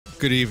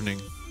Good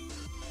evening.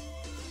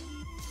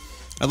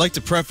 I'd like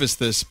to preface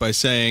this by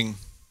saying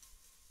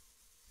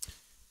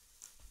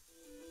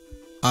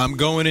I'm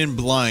going in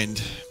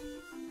blind,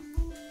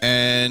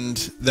 and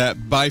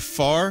that by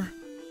far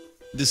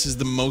this is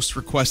the most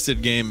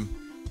requested game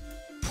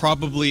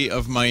probably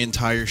of my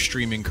entire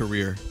streaming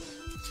career.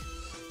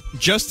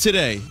 Just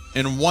today,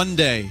 in one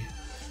day,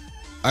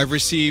 I've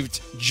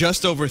received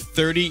just over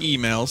 30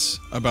 emails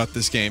about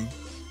this game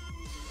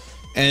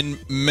and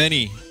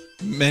many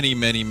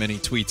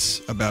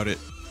tweets about it,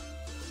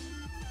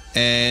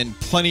 and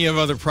plenty of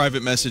other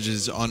private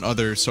messages on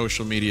other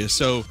social media.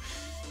 So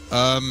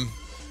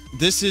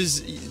this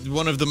is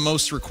one of the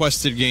most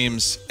requested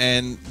games,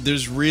 and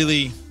there's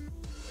really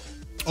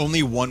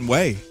only one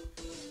way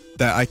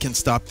that I can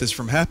stop this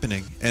from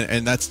happening,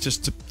 and that's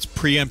just to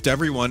preempt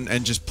everyone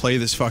and just play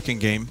this fucking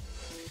game.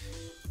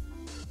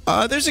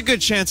 There's a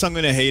good chance I'm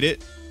gonna hate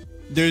it.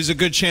 There's a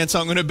good chance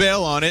I'm gonna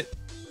bail on it.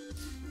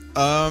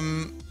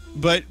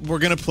 But we're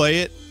gonna play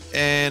it,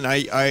 and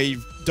I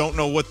don't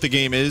know what the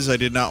game is. I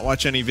did not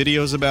watch any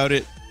videos about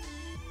it.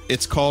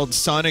 It's called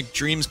Sonic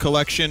Dreams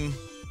Collection.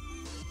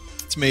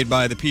 It's made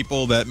by the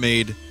people that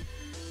made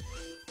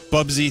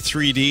Bubsy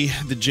 3D,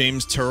 the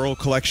James Turrell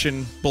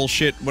collection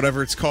bullshit,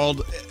 whatever it's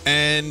called.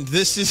 And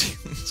this is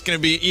it's gonna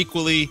be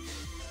equally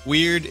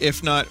weird,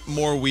 if not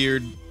more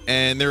weird.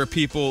 And there are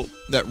people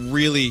that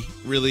really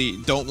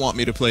don't want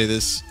me to play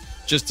this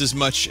just as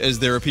much as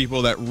there are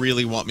people that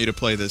really want me to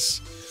play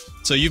this.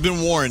 So you've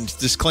been warned.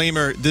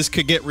 Disclaimer, this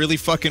could get really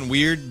fucking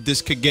weird.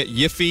 This could get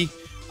yiffy.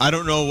 I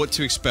don't know what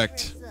to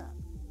expect.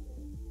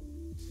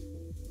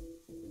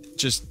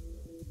 Just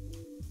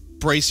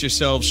brace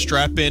yourselves,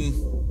 strap in,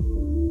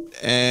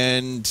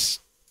 and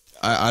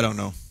I don't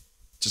know.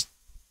 Just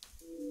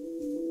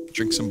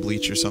drink some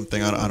bleach or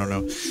something. I don't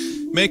know.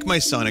 Make My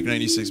Sonic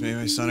 96. Make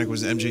My Sonic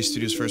was MJ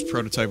Studios' first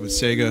prototype with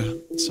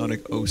Sega.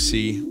 Sonic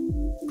OC.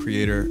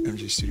 Creator,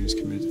 MJ Studios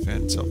committed to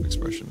fan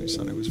self-expression.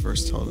 Sonic was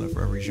versatile enough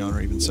for every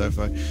genre, even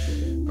sci-fi.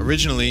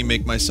 Originally,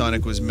 Make My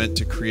Sonic was meant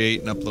to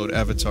create and upload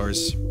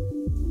avatars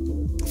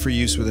for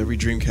use with every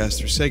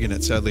Dreamcast or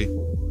SegaNet. Sadly,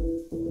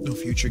 no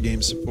future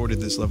games supported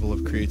this level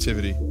of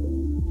creativity.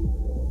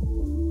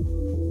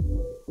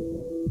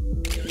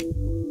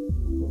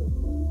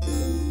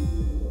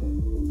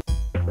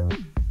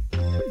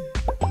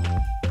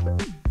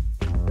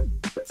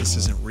 This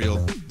isn't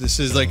real. This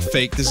is like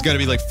fake. This is gotta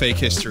be like fake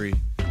history.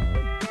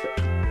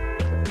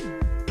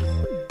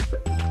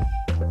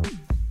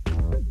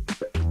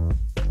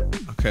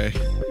 Okay.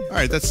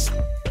 Alright, I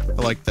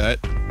like that.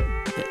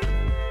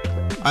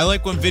 I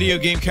like when video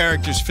game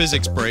characters'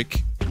 physics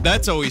break.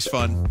 That's always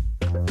fun.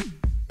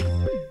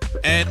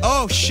 And,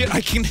 oh shit,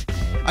 I can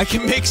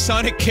make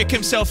Sonic kick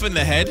himself in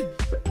the head?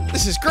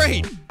 This is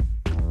great!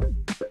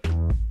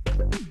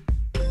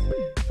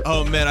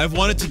 Oh man, I've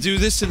wanted to do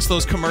this since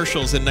those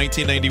commercials in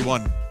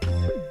 1991.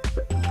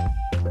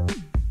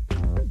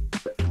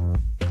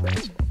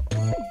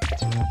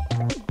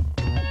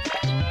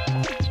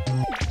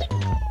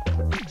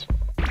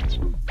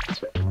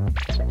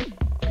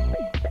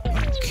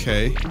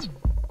 Okay.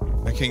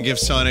 I can give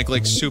Sonic,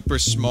 like, super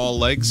small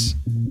legs.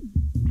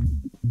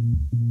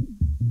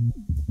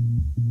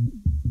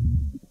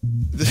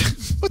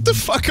 What the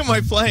fuck am I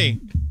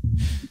playing?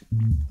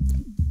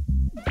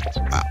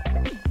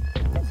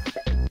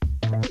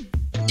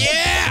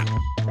 Yeah!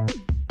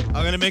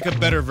 I'm gonna make a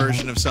better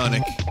version of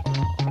Sonic.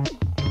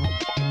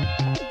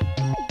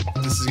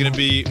 This is gonna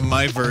be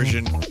my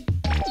version.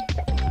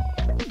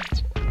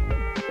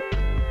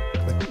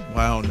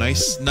 Wow,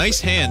 nice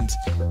hand.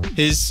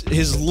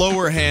 His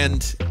lower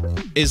hand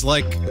is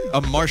like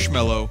a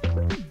marshmallow,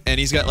 and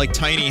he's got like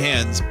tiny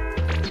hands.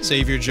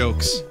 Save your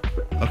jokes.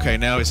 Okay,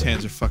 now his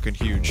hands are fucking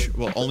huge.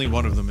 Well, only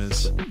one of them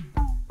is.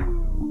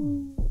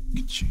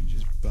 Can change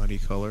his body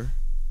color.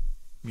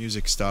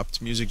 Music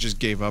stopped. Music just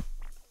gave up.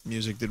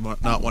 Music did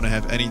not want to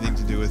have anything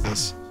to do with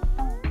this.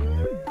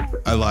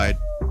 I lied.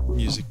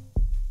 Music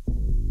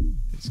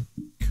is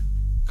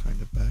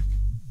kind of back.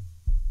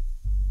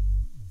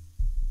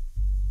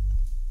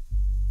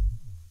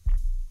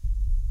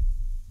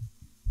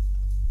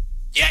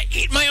 Yeah,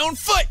 eat my own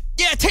foot!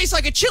 Yeah, it tastes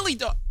like a chili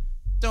dog.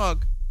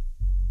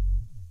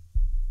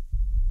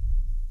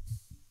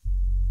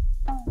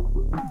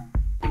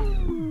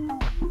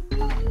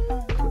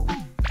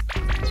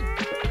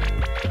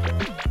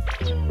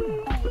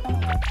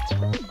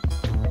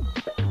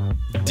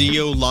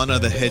 Dio Lana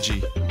the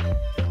Hedgie.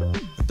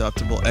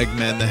 Adoptable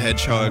Eggman the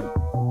Hedgehog.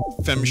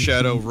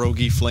 Femshadow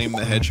Rogi Flame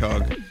the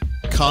Hedgehog.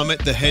 Comet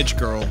the Hedge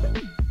Girl.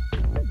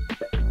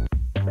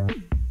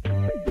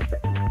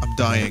 I'm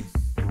dying.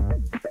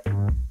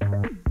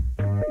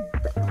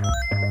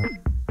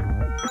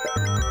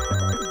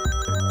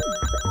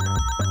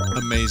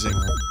 Amazing.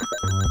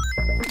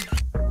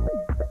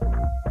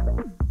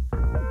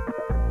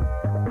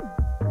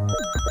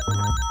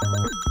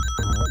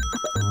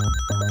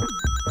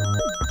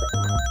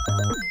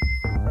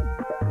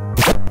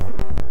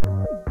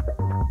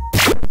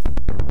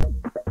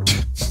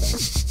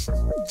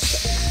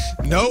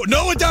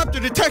 No adapter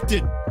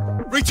detected!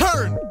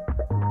 Return!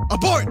 A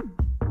Abort!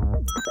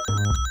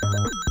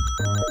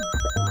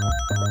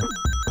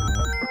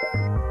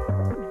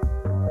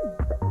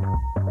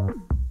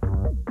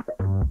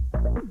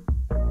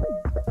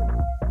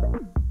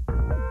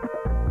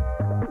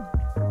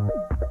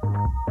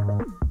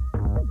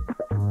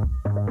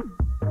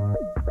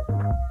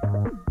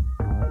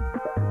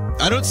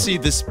 I don't see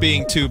this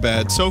being too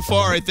bad. So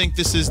far, I think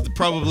this is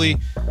probably,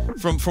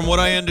 from what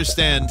I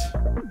understand,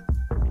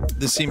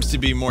 this seems to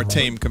be more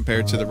tame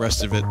compared to the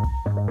rest of it.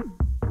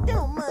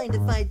 Don't mind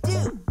if I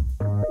do.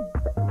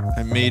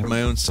 I made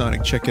my own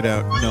Sonic. Check it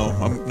out. No,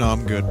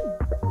 I'm good.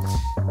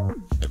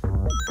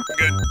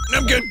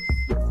 I'm good.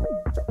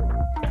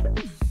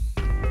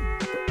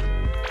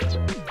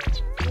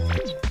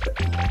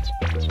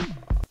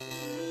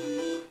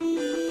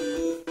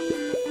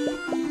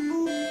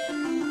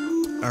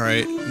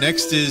 Alright,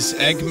 next is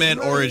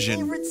Eggman Origin.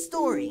 Favorite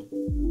story.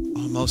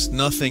 Almost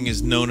nothing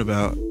is known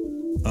about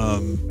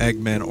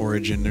Eggman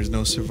Origin. There's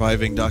no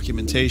surviving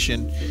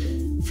documentation.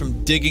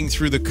 From digging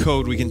through the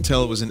code, we can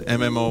tell it was an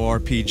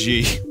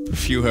MMORPG.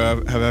 Few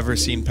have ever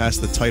seen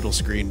past the title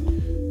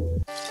screen.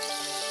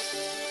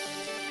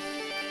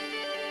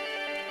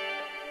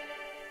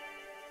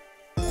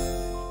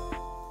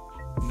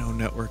 No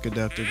network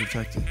adapter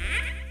detected.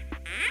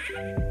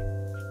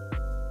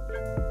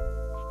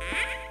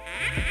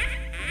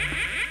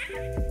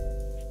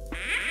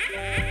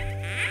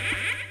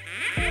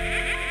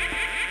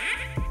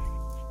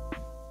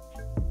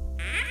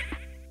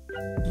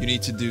 You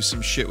need to do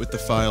some shit with the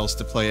files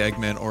to play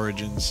Eggman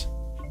Origins.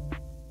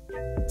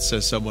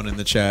 Says someone in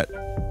the chat.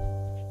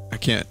 I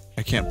can't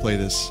play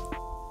this.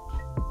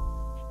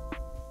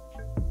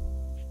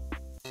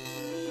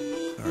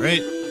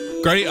 Alright.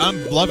 Great,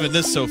 I'm loving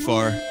this so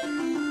far.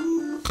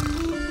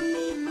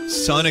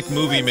 Sonic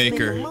Movie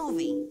Maker.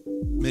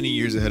 Many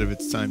years ahead of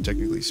its time,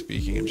 technically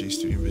speaking, MJ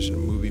Studio envisioned a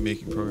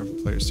movie-making program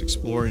for players to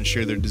explore and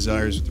share their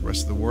desires with the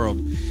rest of the world.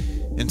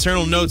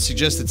 Internal notes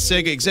suggest that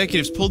Sega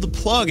executives pulled the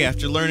plug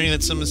after learning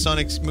that some of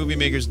Sonic's Movie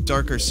Maker's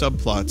darker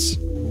subplots.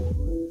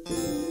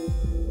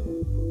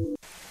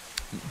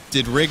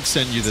 Did Rig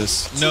send you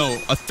this? No,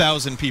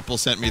 1,000 people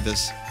sent me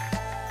this.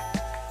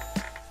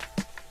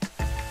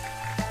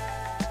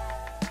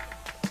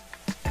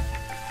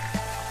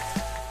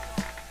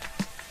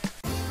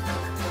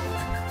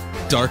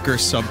 Darker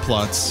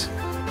subplots.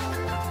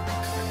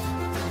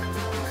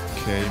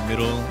 Okay,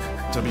 middle,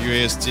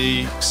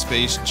 WASD,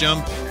 space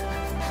jump,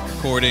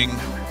 recording,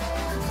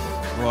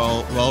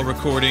 while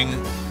recording.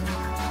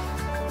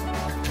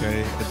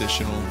 Okay,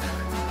 additional,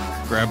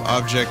 grab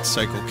object,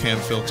 cycle cam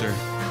filter.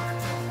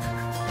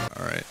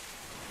 Alright.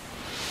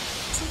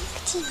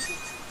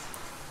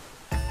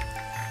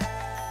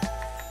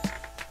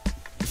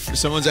 If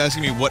someone's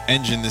asking me what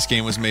engine this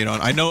game was made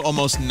on, I know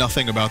almost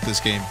nothing about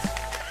this game.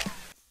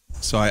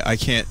 So I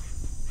can't...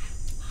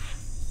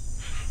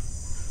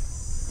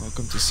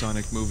 Welcome to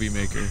Sonic Movie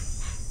Maker.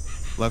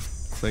 Left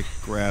click,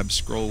 grab,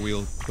 scroll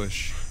wheel,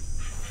 push.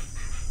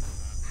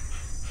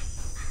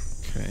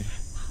 Okay.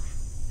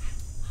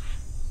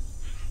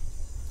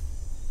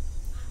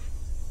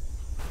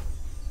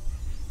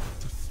 What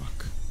the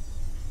fuck?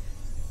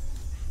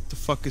 What the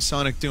fuck is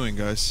Sonic doing,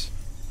 guys?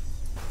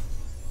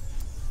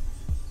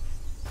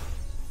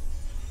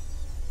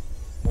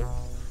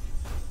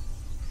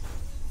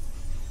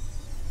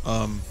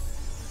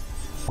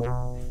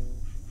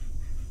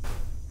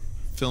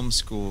 Film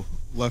school.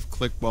 Left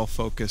click while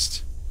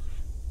focused.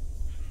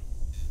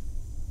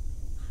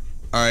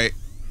 Alright.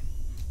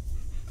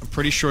 I'm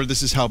pretty sure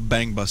this is how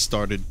Bang Bus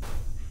started.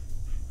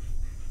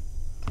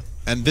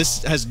 And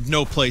this has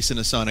no place in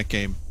a Sonic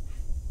game.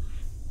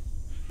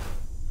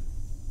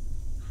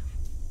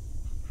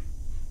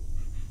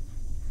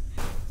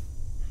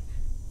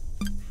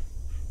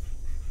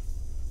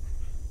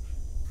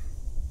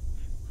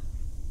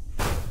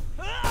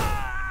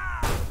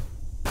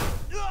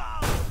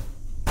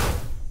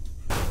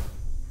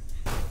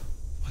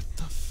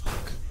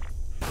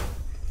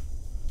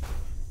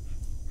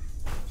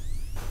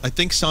 I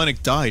think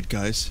Sonic died,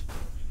 guys.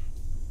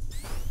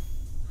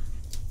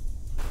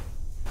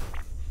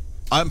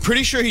 I'm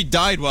pretty sure he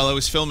died while I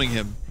was filming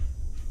him.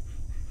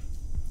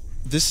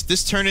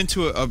 This turned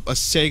into a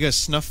Sega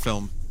snuff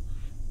film.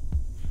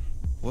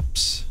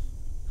 Whoops.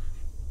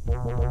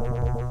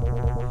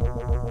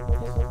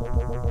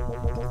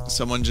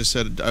 Someone just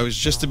said, I was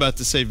just about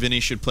to say Vinny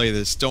should play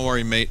this. Don't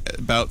worry, mate.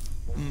 About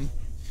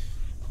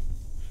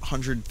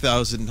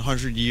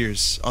 100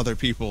 years, other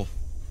people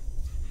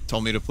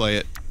told me to play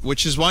it.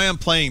 Which is why I'm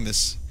playing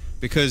this.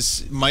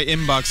 Because my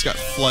inbox got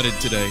flooded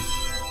today.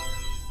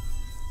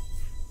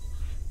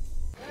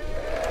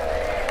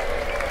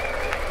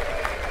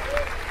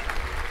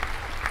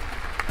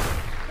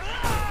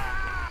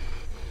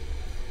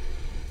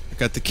 I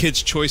got the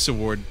Kids' Choice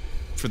Award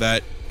for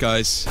that,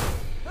 guys.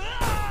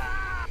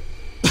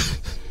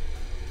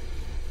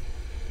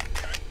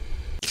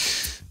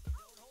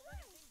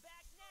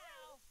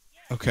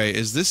 Okay,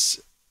 is this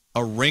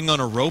a ring on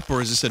a rope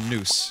or is this a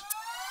noose?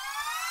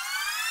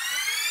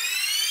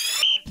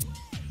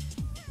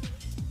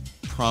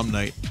 Prom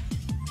night.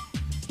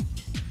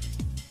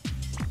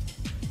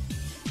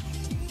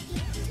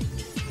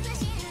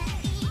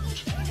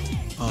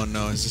 Oh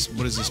no,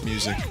 what is this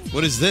music?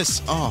 What is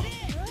this? Oh.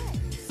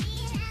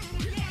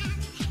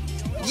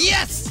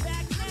 Yes!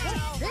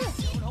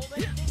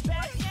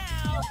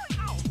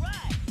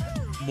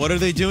 What are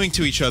they doing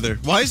to each other?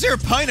 Why is there a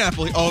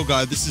pineapple? Oh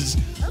god, this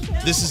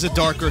is a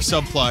darker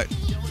subplot.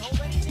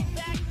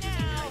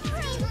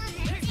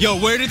 Yo,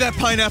 where did that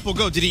pineapple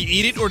go? Did he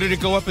eat it or did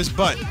it go up his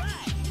butt?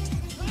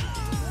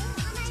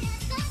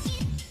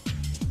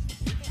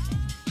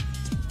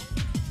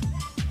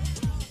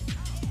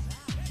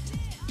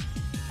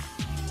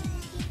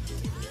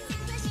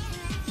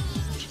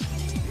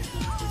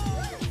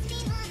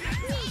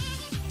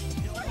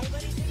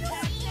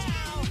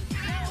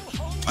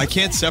 I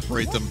can't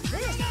separate them.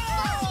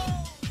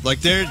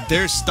 Like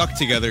they're stuck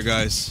together,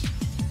 guys.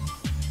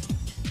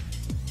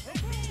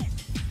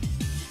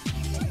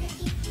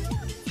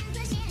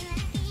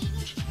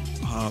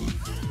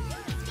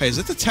 Hey, is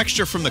that the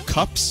texture from the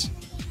cups?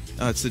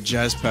 Oh, it's the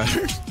jazz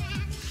pattern.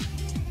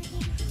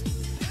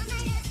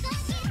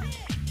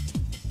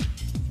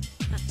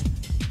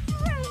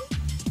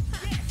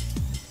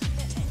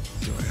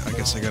 I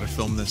guess I gotta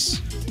film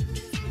this.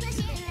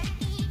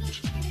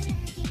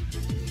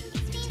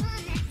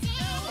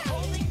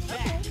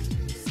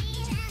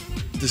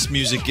 This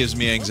music gives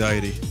me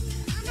anxiety.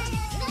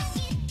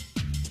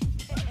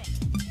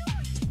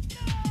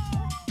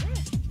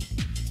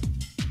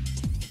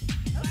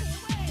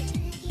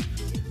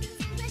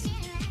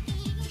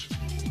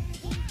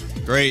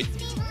 Great.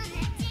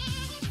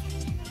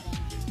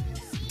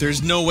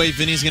 There's no way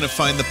Vinny's gonna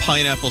find the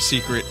pineapple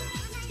secret.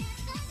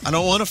 I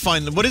don't want to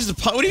find the— what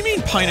do you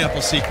mean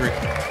pineapple secret?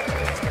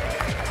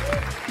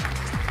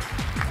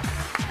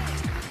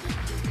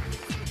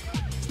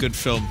 Good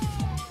film.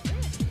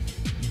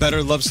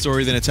 Better love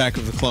story than Attack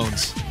of the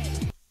Clones.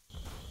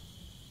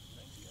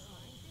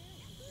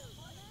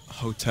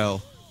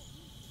 Hotel.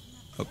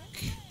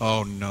 Okay.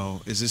 Oh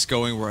no. Is this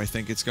going where I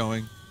think it's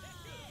going?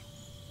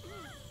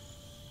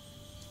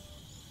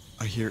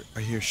 I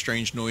hear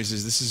strange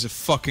noises. This is a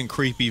fucking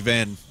creepy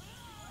van.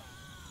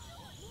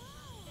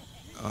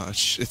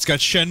 It's got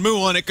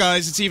Shenmue on it,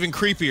 guys. It's even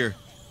creepier.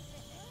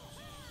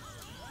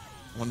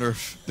 Wonder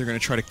if they're gonna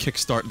try to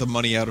kickstart the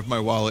money out of my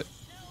wallet.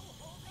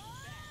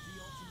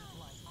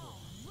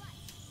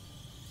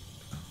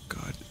 Oh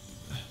god.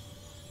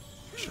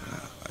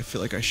 I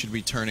feel like I should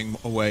be turning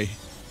away.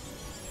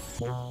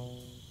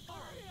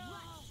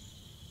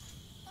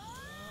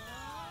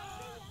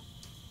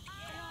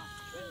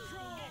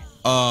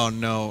 Oh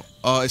no.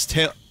 Oh,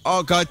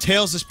 oh god,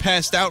 Tails is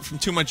passed out from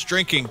too much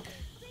drinking.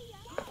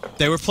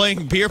 They were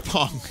playing beer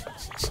pong.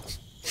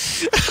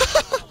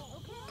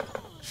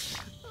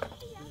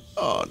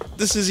 Oh,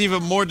 this is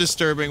even more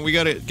disturbing. We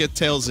gotta get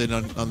Tails in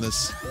on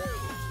this.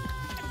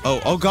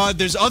 Oh god,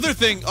 there's other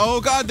thing.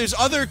 Oh god, there's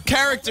other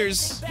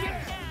characters.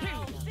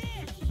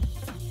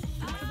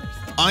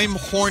 I'm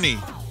horny.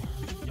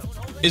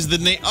 Is the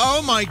name—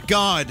 oh my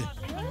god.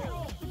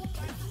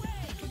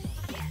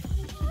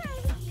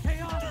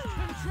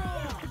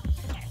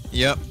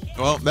 Yep.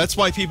 Well, that's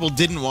why people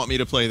didn't want me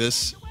to play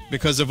this.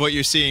 Because of what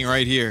you're seeing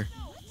right here.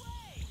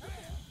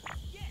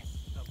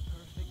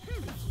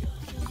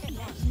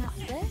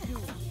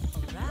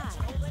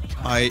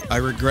 I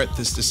regret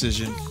this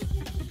decision.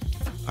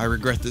 I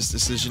regret this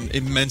decision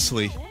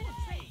immensely.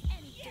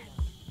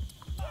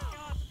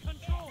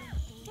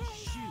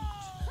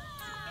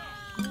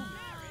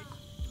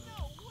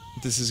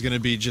 This is gonna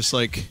be just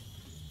like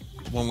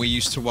when we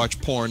used to watch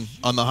porn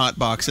on the hot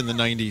box in the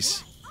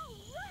 90s.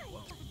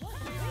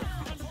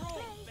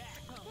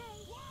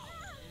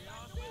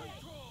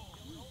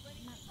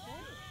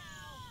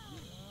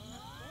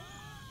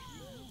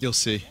 You'll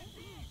see.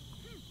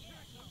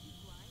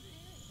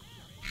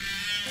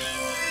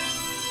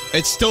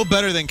 It's still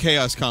better than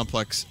Chaos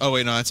Complex. Oh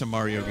wait, no, that's a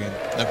Mario game.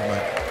 Never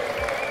mind.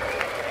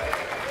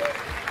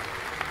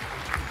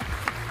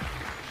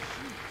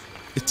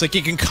 It's like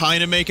you can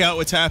kind of make out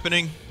what's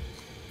happening,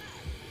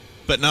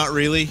 but not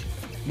really,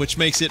 which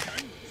makes it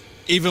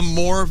even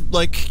more,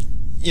 like,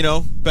 you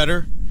know,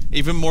 better.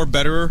 Even more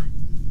betterer.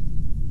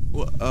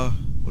 What now?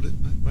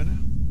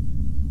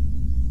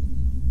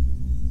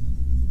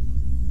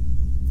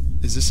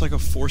 Is this like a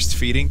forced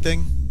feeding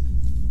thing?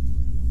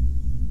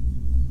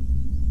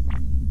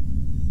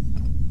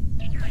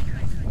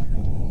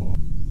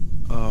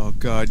 Oh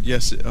god,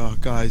 yes, oh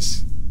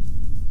guys.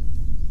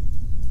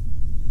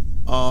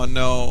 Oh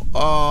no,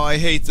 oh I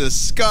hate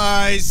this.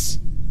 Guys!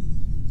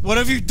 What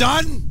have you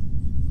done?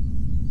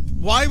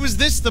 Why was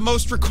this the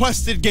most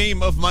requested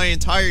game of my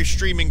entire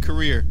streaming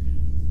career?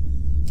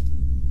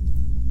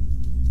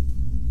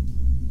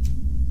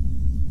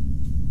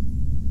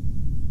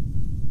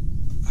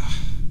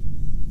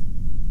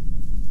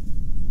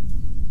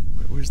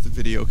 Where's the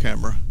video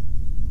camera?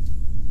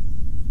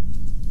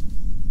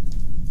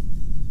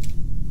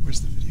 Where's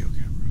the video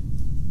camera?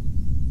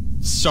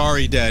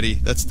 Sorry, Daddy.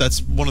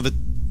 That's one of the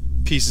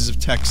pieces of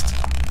text.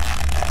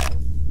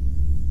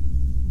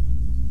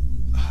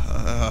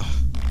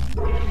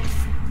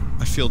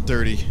 I feel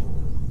dirty.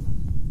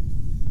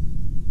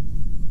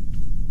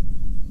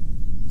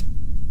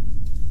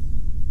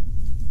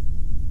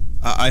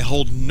 I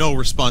hold no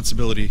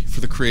responsibility for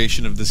the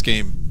creation of this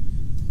game.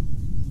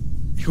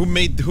 Who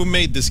made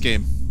this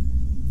game?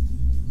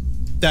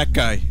 That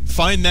guy.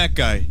 Find that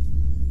guy.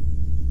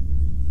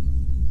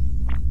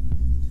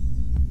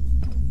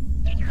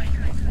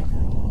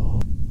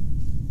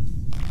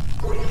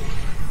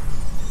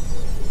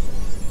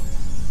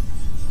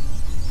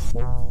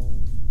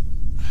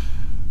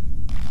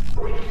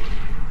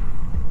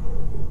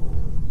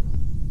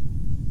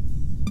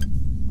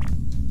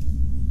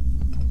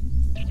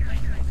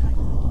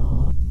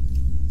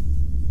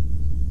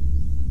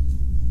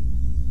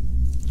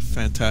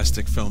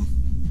 Fantastic film.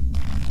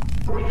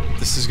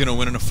 This is gonna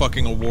win a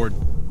fucking award.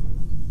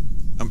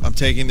 I'm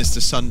taking this to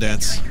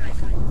Sundance.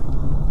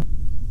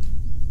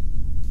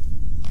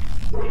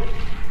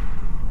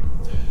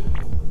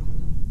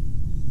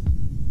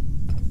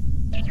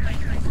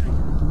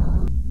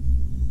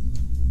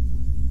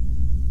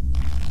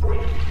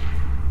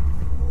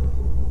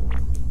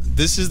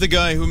 This is the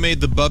guy who made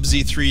the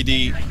Bubsy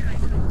 3D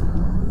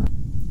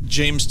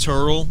James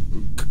Turrell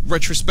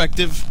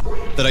retrospective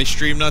that I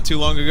streamed not too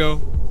long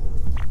ago.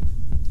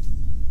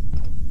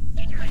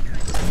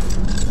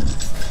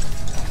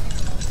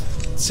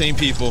 Same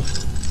people.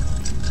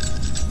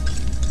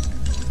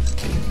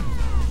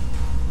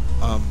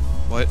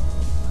 What?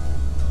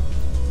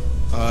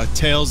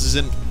 Tails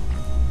isn't...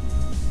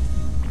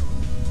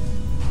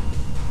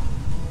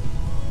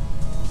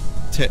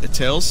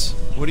 Tails?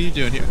 What are you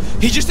doing here?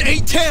 He just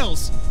ate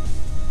Tails!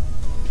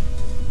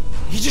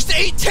 He just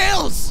ate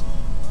Tails!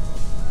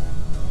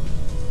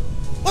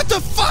 What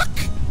the fuck?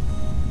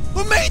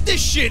 Who made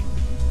this shit?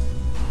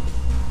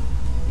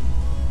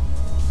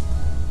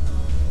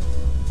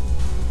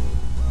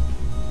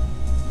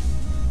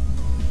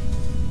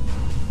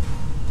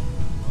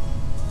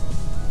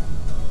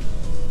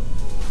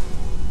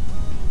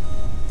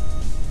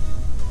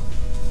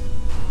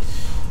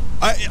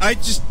 I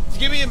just...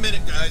 Give me a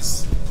minute,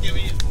 guys. Give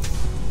me...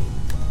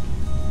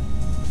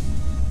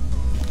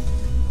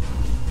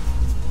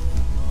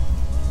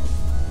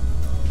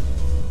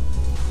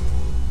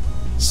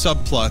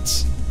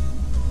 Subplots.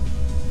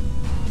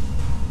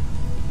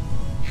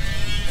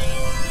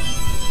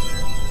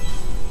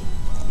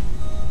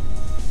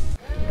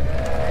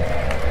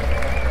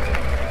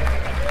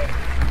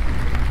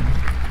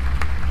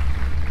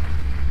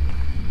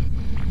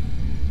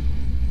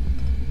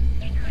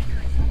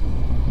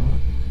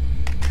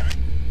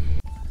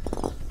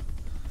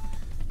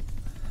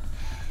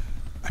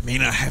 I may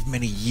not have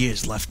many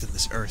years left in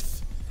this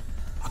earth.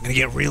 I'm gonna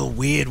get real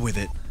weird with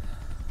it.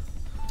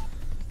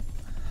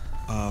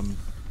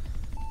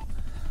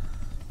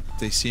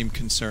 They seem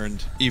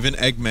concerned. Even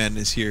Eggman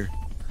is here,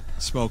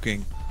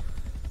 smoking.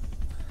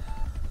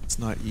 It's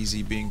not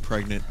easy being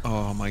pregnant.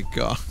 Oh my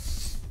god.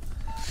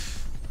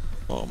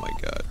 Oh my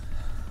god.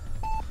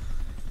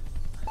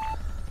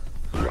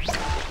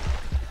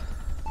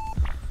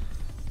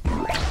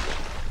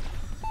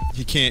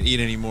 He can't eat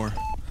anymore.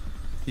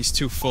 He's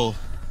too full.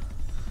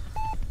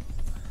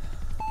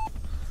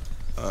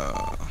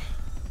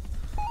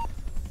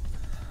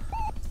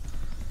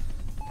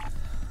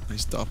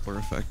 Nice Doppler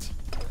effect.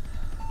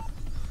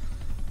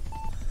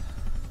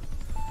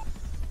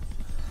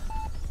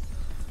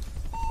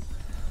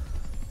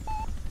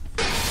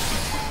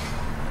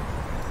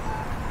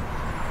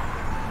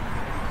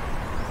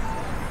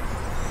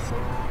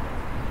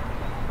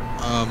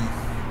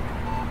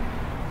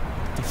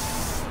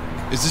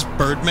 Is this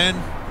Birdman?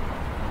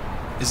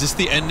 Is this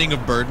the ending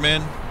of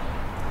Birdman?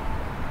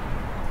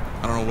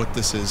 I don't know what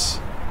this is.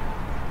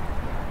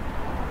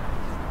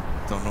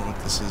 Don't know what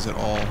this is at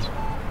all.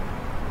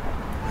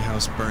 My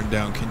house burned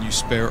down. Can you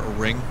spare a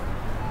ring?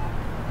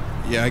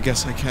 Yeah, I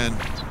guess I can.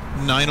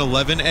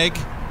 9/11 egg?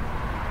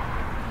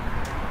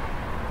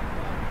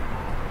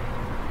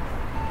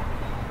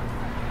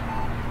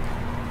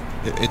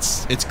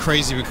 It's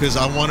crazy because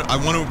I want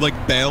to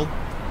like bail.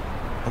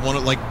 I want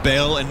to like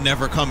bail and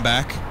never come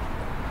back.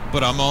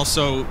 But I'm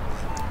also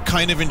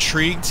kind of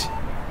intrigued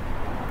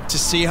to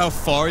see how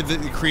far the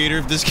creator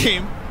of this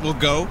game will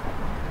go.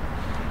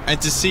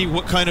 And to see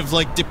what kind of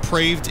like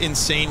depraved,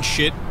 insane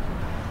shit.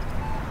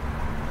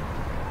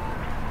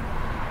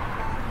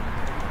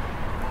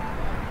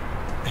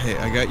 Hey,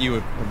 I got you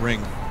a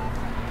ring.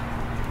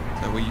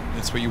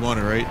 That's what you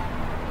wanted, right?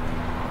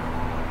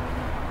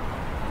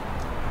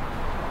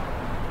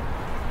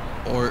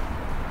 Or,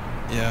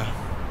 yeah.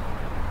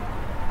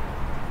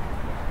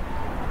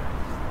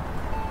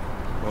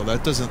 Well,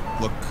 that doesn't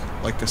look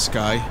like a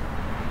sky.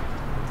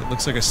 It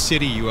looks like a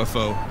city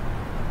UFO.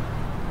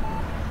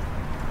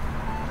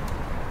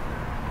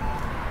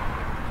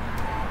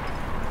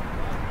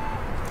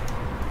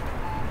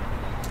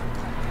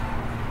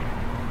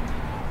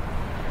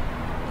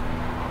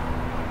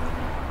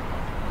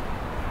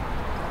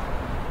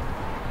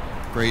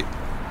 Great.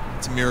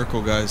 It's a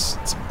miracle, guys.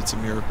 It's a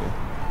miracle.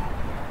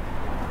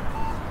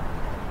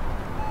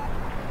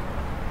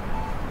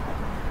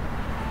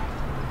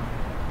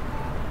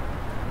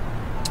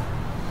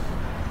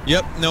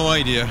 Yep, no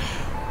idea.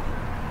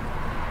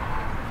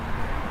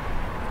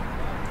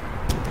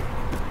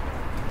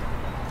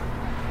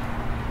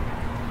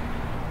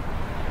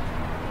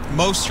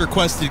 Most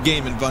requested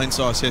game in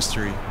Vinesauce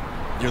history.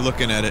 You're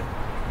looking at it.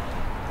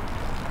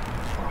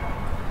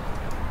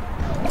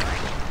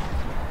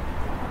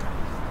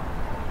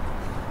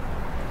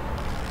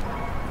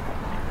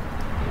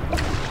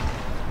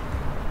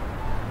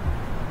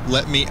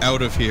 Let me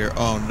out of here.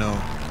 Oh no.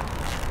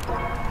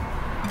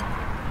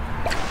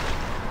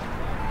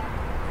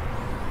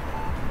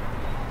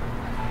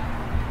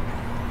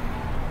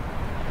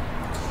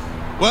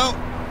 Well,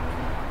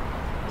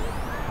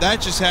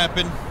 that just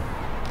happened.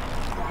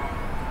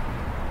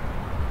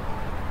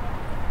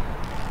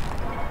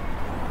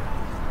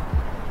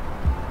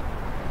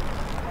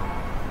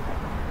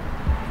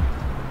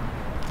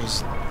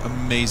 Those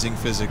amazing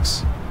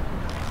physics.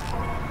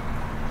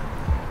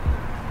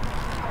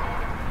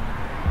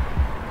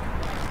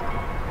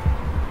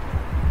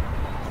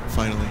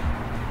 Finally.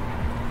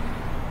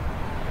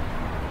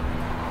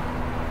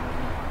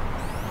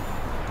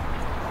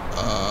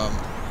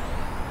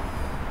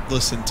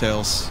 Listen,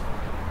 Tails.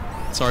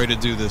 Sorry to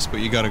do this, but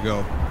you gotta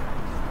go.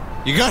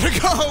 You gotta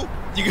go!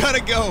 You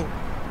gotta go!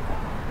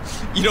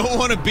 You don't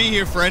want to be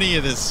here for any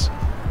of this.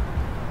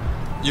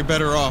 You're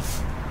better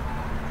off.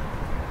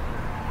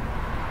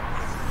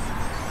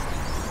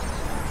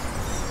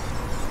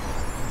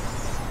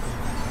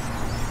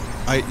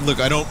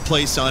 Look, I don't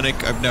play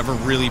Sonic. I've never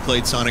really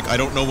played Sonic. I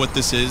don't know what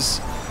this is.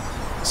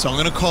 So I'm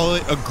gonna call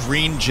it a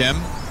green gem.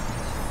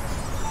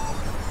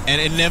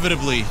 And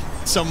inevitably,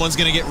 someone's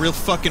gonna get real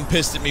fucking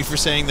pissed at me for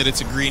saying that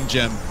it's a green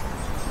gem.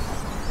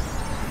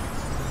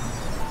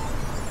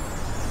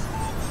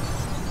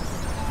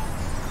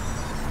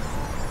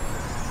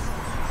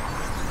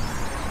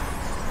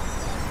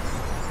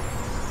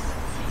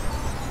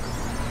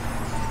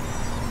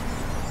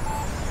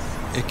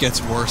 It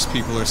gets worse,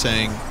 people are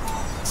saying.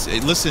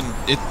 Listen,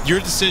 it's your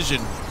decision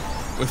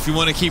if you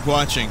want to keep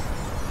watching.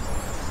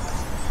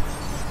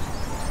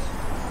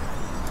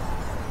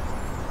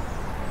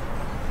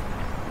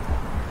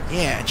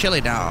 Yeah,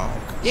 chili dog.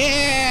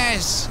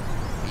 Yes!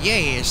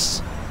 Yes!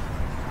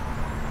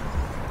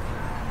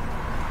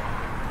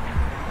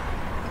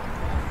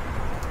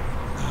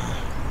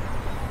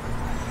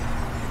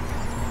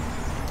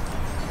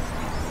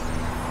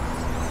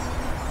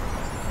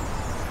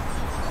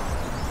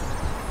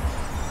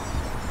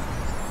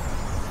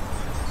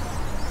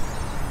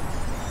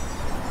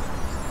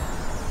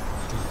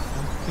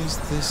 What is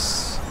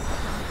this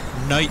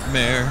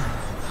nightmare?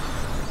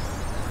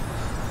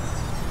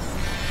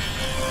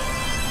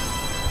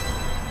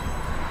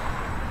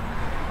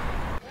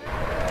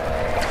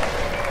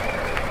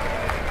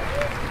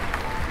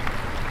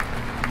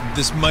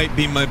 This might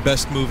be my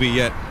best movie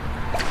yet.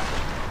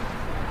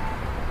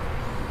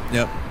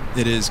 Yep,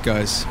 it is,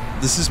 guys.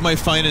 This is my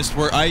finest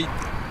work. I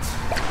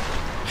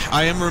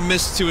am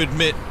remiss to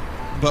admit,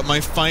 but my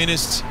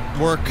finest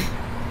work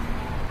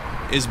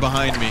is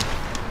behind me.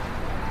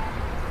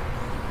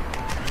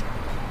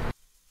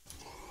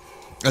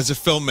 As a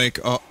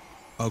filmmaker, oh,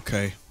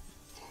 okay.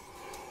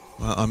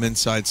 Well, I'm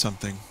inside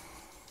something.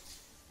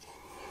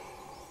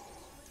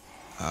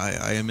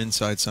 I am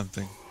inside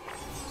something.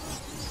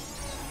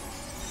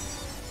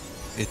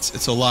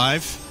 It's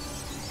alive.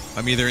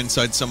 I'm either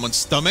inside someone's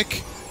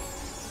stomach,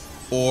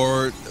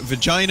 or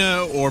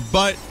vagina, or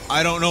butt.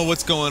 I don't know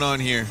what's going on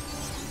here.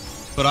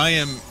 But I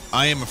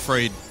am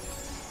afraid.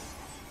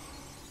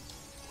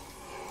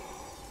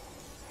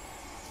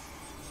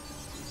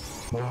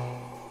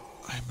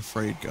 I'm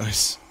afraid,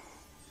 guys.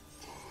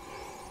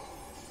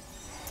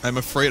 I'm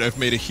afraid I've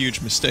made a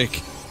huge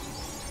mistake.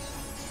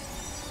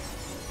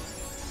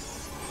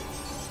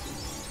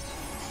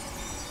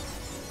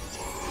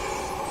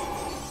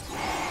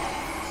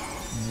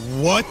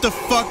 What the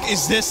fuck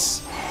is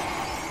this?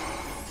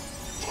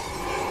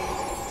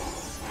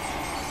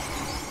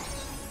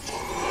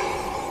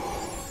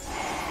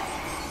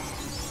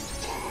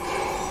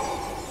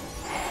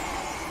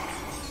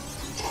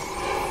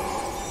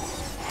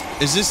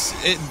 Is this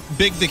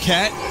Big the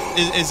Cat?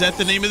 Is that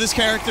the name of this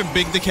character?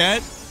 Big the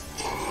Cat?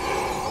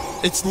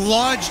 It's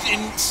lodged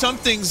in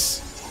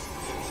something's...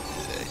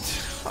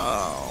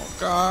 Oh,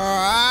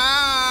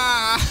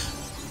 God.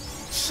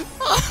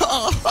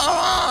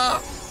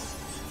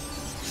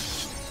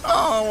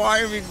 Oh, why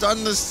have you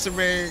done this to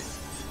me?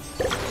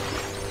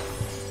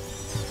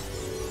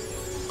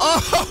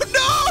 Oh,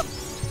 no!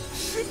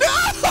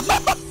 No!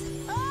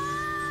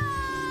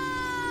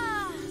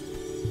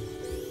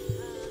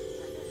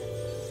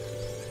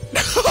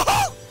 No!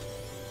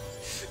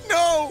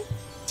 No!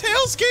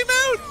 Tails came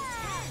out!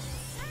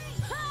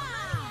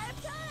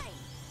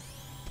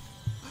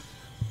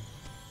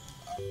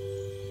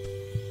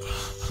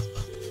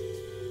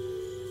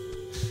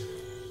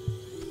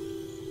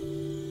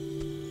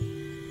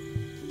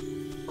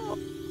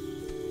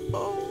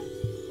 Oh.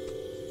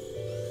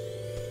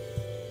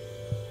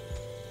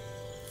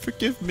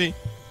 Forgive me.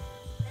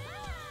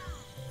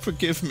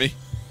 Forgive me.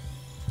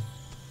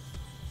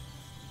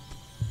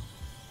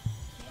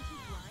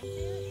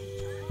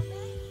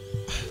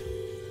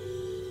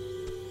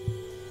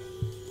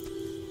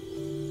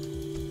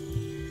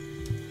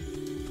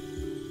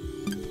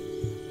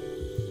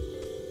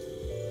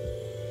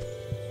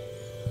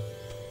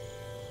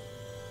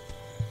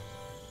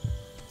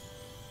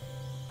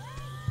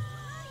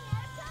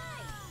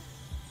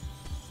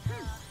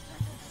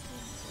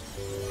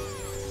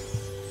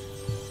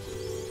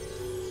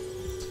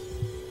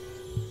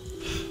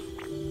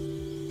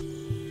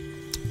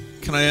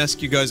 can I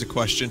ask you guys a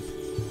question?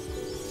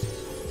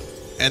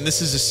 And this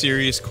is a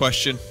serious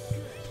question.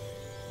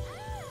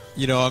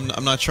 You know,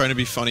 I'm not trying to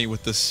be funny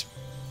with this.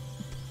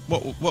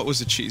 What was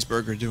the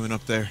cheeseburger doing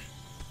up there?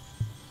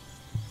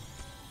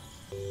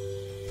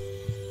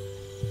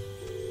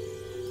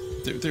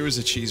 There was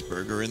a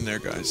cheeseburger in there,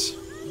 guys.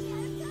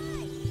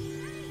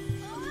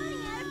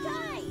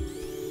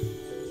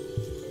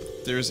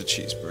 There is a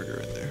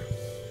cheeseburger in there.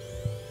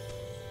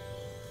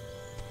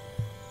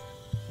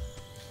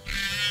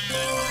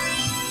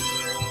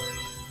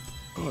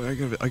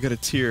 Oh, I got a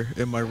tear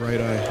in my right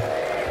eye.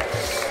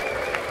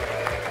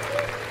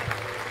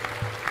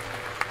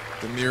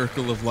 The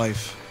miracle of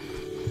life.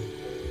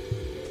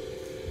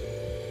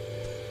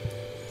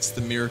 It's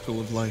the miracle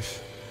of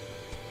life.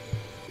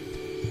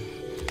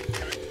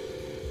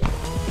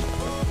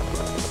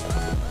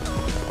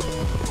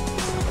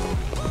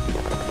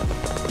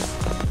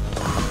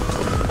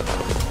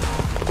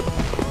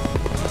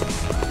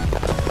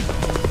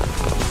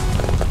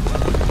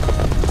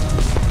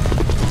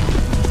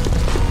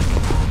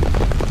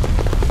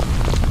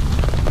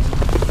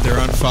 They're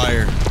on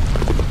fire.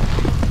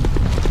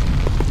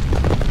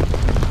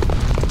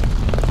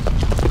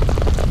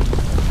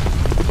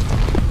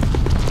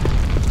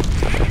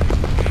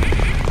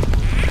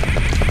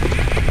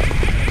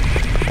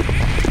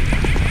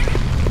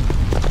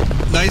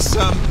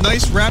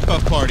 Nice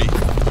wrap-up party.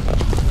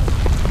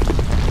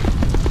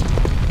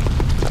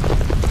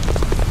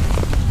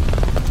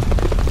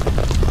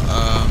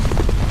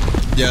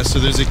 Yeah, so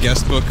there's a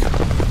guest book.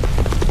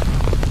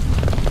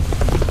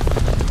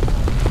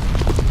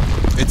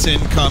 It's in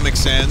Comic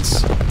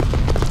Sans.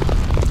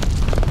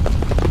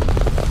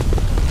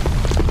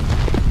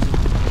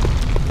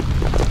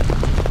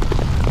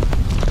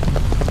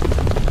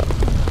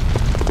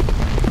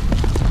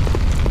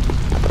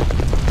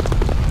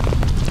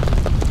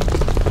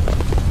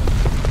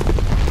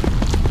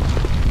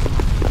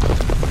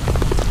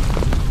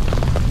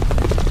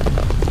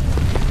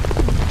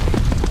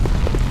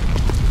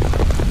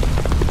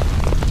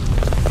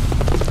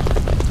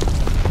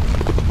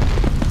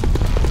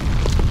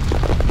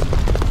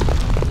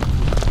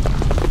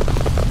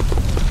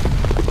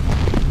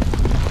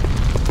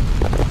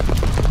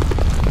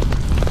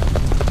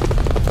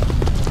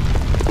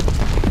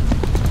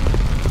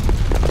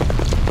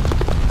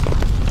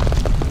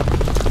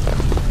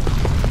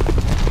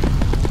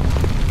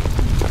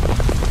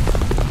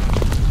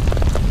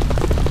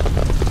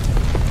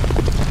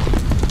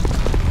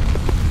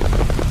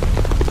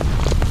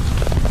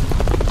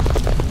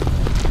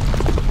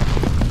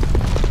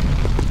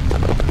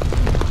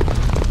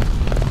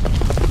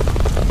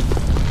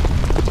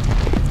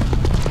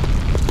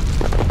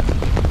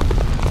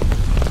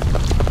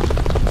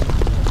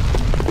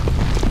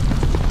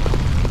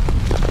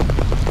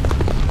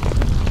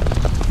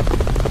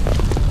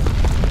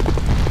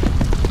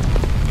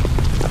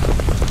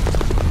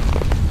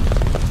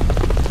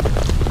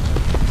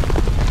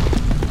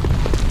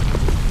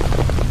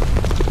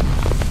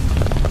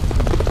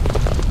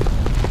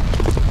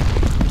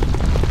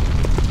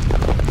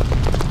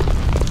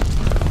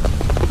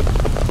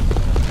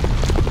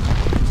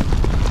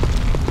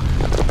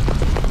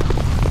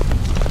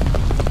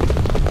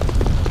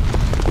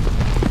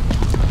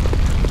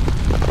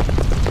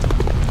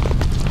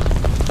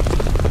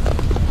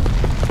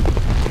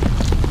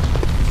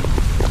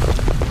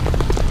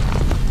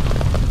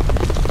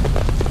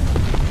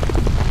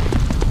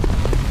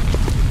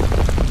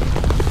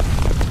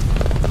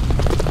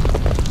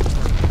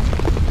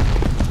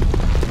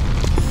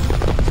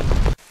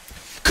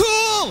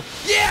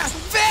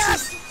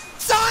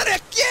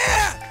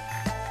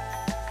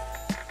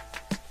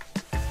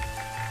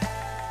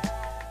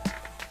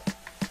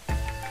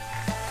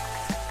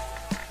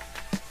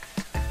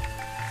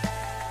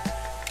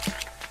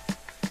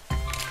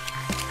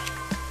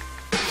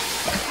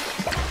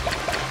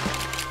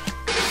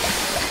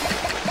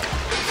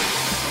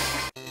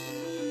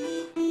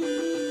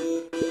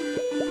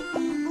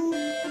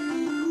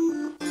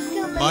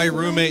 My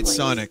roommate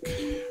Sonic.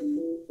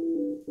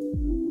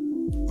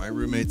 My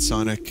roommate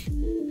Sonic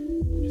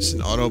is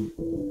an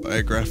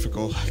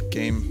autobiographical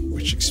game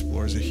which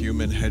explores a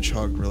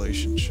human-hedgehog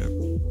relationship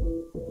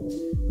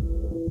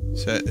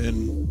set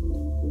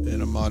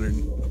in a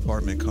modern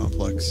apartment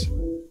complex.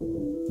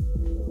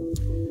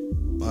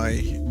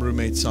 My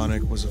roommate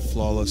Sonic was a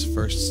flawless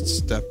first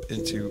step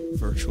into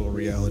virtual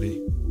reality.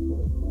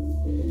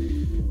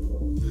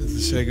 The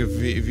Sega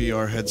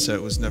VR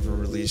headset was never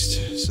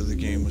released, so the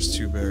game was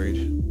too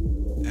buried.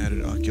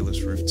 Added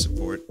Oculus Rift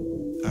support.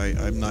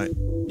 I'm not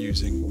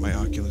using my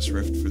Oculus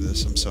Rift for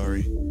this, I'm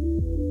sorry.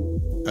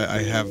 I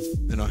have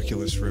an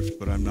Oculus Rift,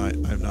 but I'm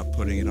not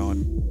putting it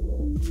on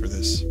for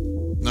this.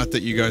 Not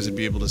that you guys would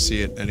be able to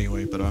see it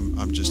anyway, but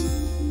I'm just...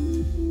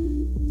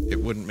 It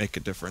wouldn't make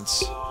a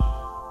difference.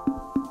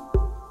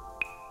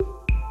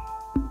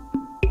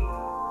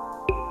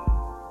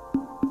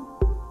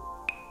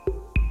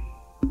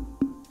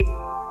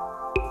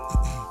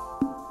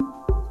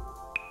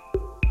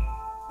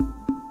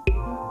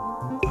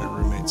 My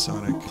roommate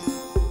Sonic.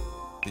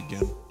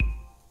 Begin.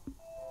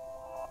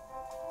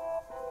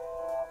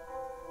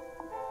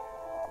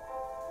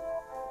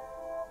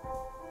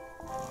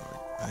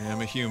 I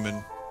am a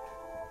human.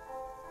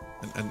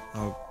 And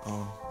oh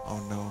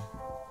no.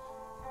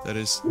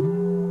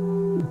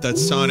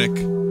 That's Sonic.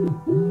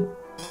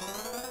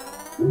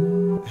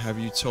 Have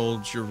you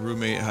told your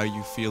roommate how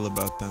you feel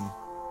about them?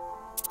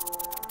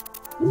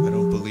 I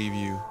don't believe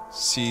you.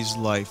 Seize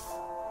life.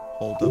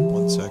 Hold up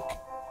one sec.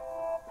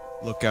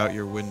 Look out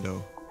your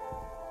window.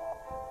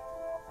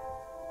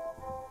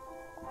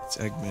 It's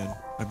Eggman.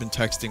 I've been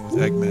texting with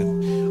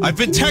Eggman. I've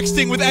been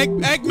texting with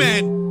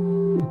Eggman!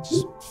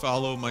 Just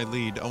follow my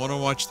lead. I want to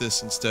watch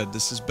this instead.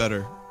 This is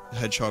better. The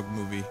Hedgehog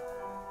movie.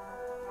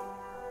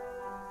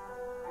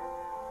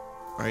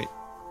 Right?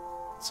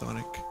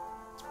 Sonic.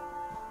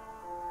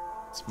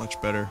 It's much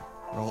better.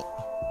 Don't...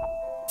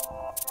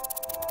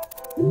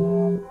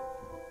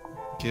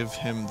 Give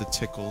him the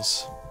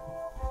tickles.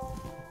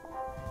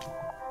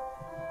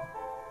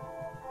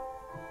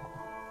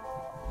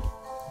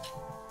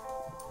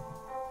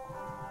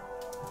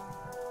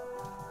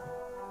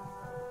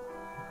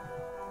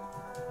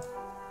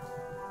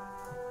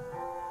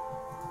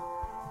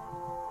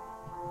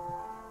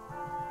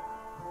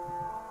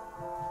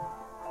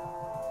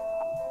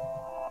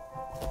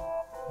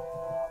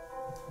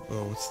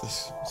 Oh, what's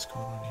this? What's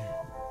going on here?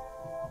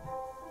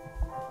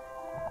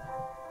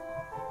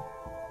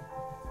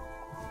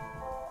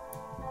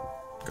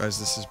 Guys,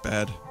 this is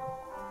bad.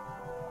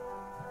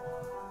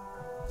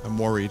 I'm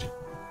worried.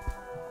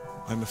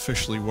 I'm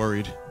officially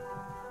worried.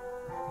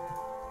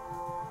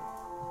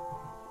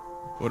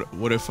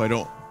 What if I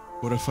don't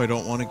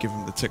want to give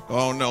him the tick?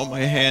 Oh no, my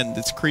hand,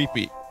 it's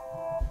creepy.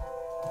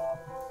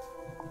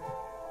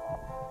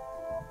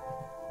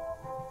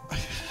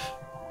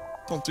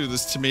 Don't do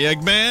this to me,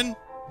 Eggman!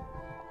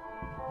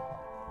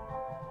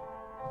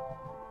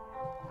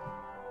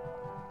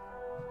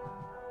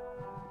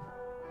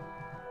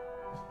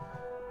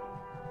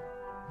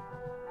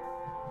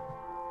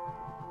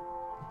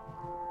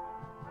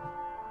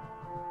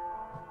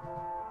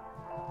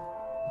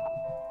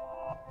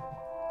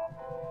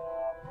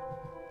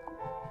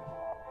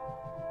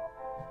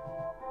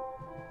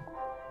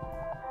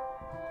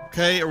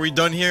 Okay, are we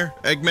done here?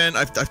 Eggman,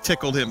 I've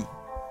tickled him.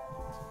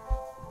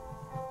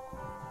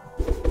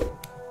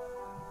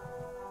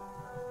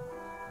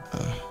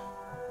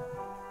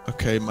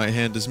 Okay, my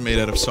hand is made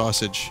out of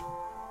sausage.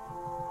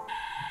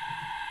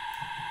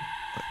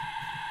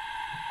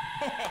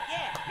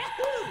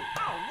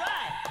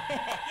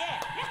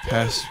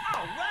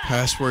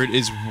 Password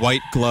is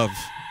white glove.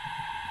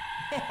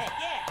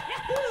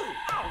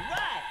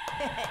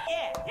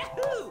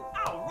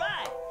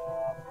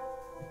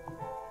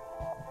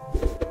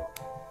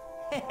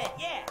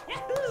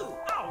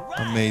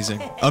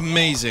 Amazing.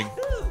 Amazing.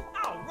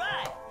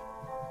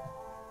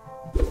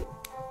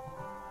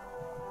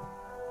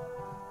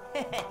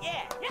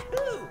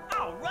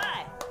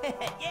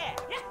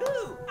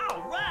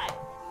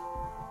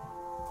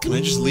 Can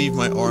I just leave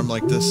my arm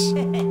like this?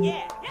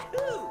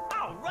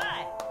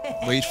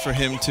 Wait for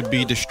him to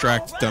be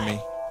distracted, dummy.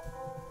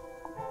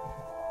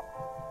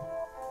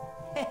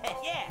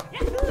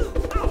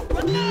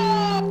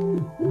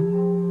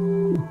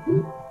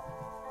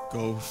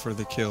 Go for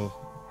the kill.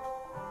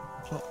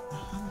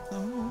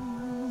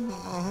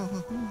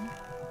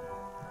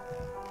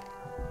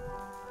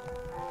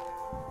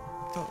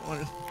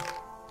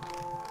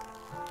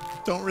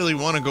 Don't really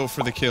want to go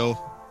for the kill.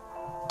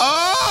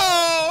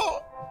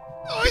 Oh!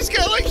 Oh, he's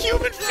got like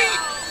human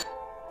feet!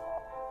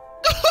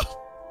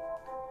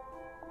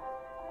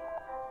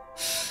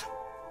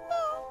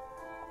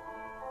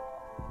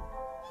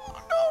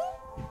 Oh no!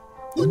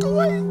 Look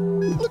away!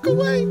 Look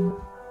away! No,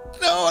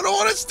 I don't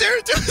want to stare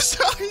into his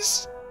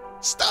eyes!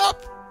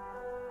 Stop!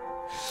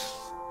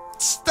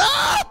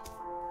 Stop!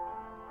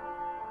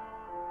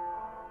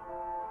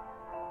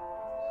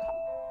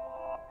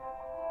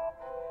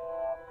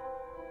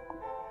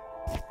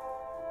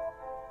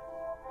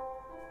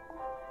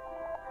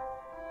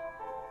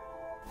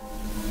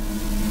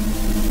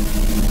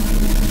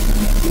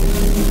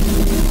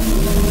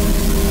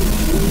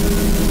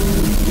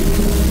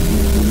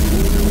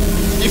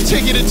 You've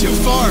taken it too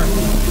far.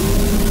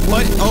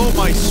 What? Oh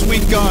my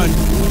sweet God.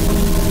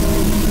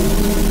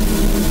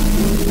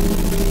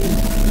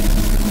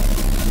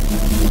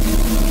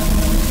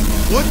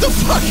 What the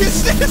fuck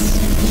is this?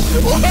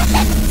 What?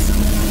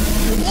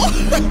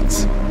 What?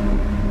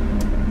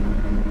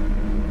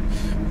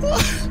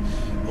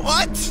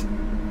 What?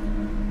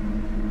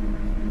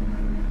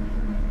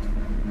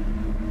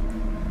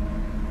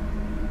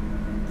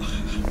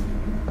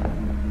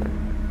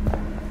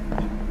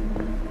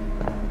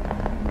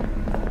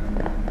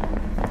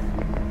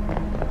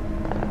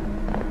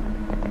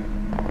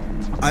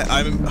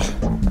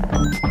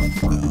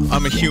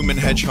 I'm a human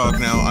hedgehog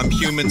now. I'm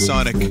human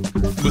Sonic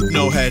with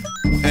no head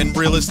and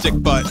realistic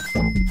butt.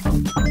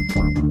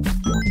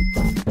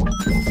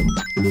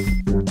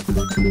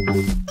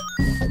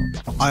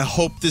 I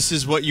hope this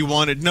is what you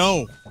wanted.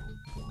 No.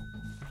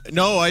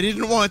 No, I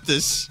didn't want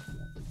this.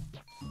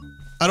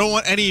 I don't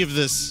want any of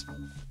this.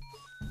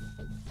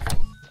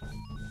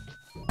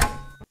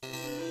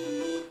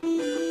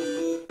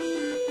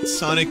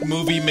 Sonic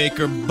Movie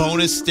Maker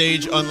bonus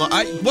stage unlock.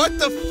 What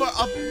the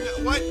fuck?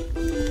 What?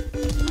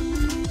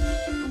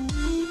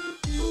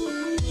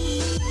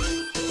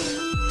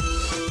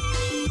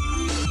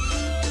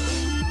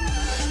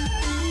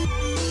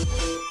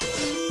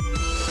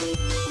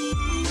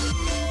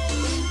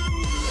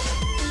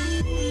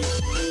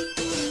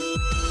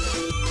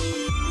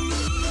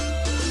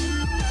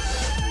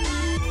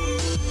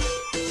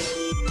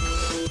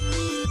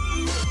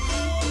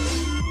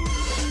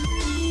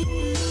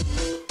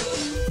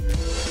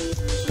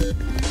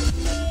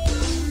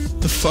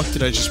 The fuck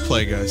did I just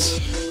play, guys?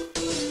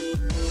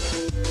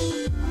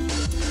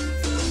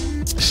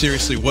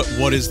 Seriously,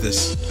 what is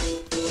this?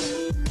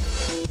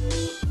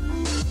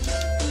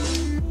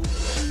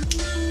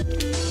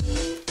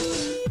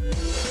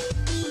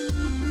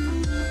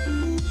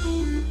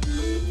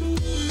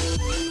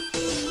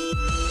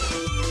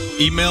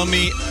 Email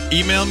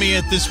me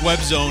at this web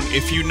zone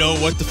if you know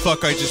what the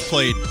fuck I just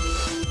played.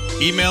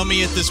 Email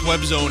me at this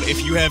web zone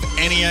if you have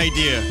any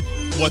idea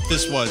what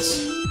this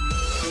was.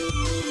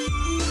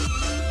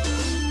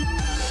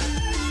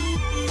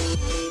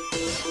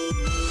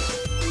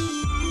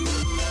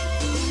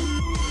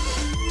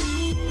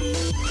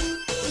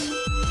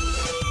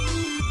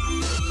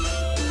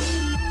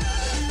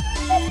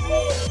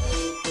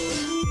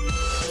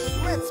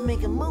 Let's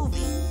make a movie.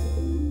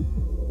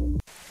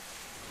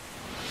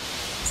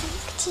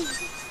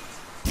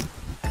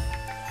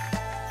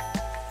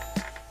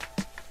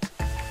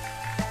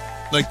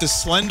 Like the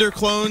Slender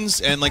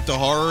clones and like the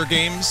horror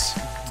games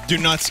do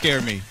not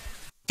scare me.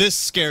 This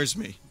scares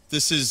me.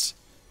 This is...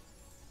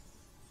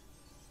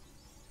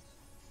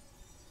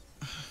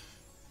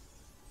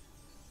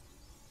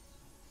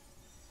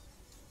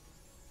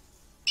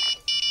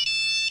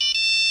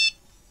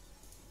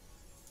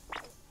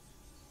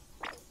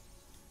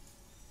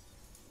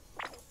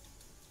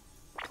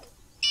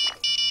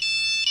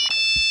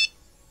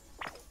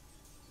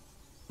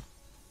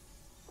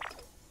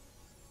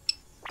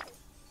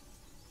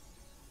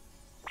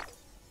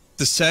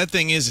 The sad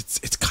thing is,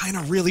 it's kind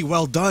of really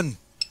well done.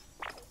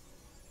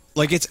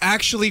 Like, it's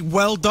actually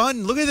well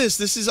done. Look at this.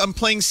 This is, I'm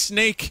playing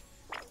Snake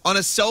on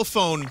a cell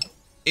phone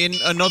in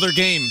another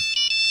game.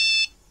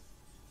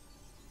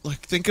 Like,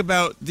 think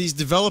about these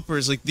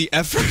developers. Like, the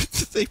effort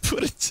that they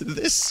put into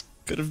this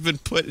could have been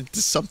put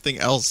into something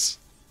else.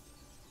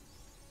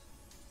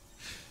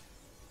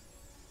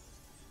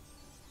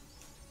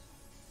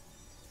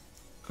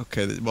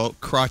 Okay, well,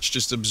 Crotch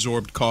just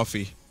absorbed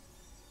coffee.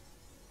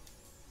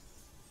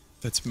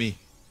 That's me.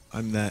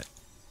 I'm that.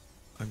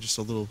 I'm just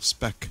a little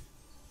speck.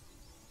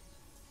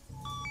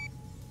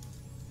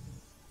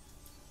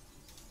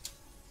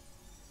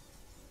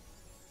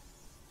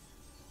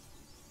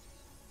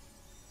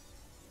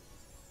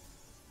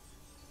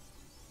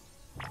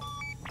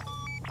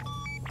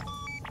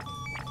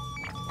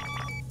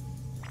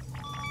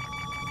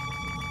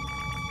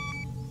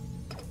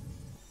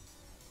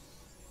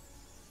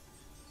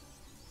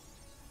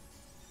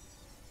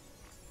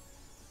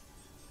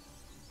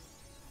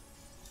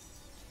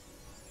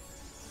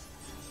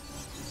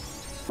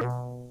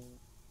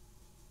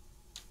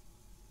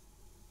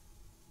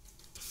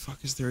 The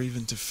fuck is there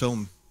even to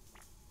film?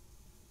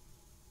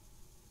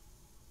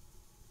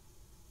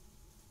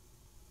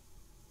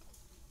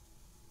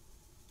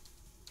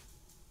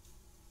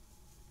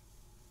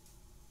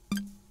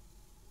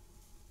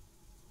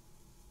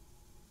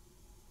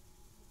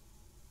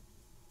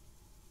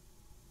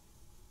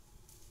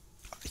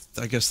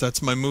 I guess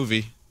that's my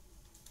movie.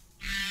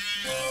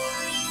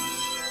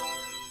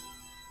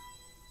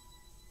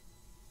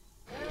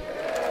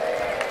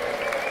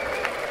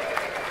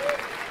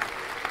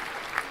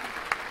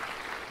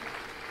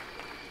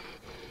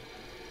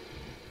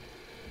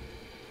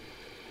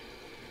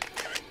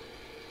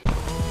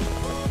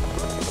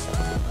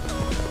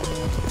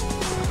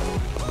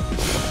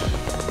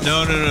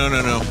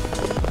 No.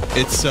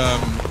 It's,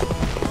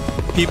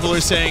 people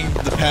are saying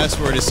the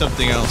password is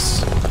something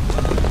else.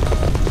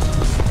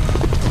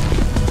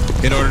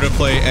 In order to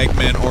play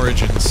Eggman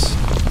Origins.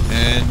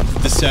 And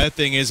the sad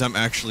thing is, I'm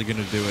actually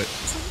gonna do it.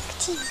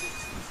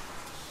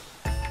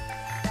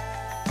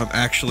 I'm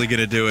actually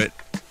gonna do it.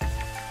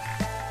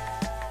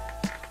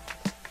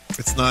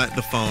 It's not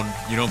the phone.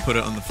 You don't put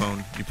it on the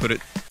phone. You put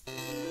it...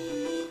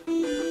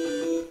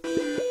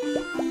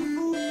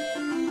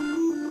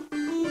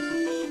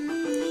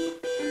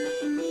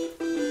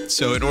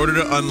 So in order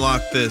to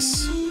unlock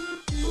this,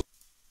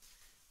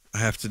 I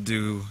have to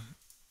do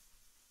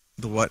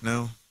the what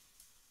now?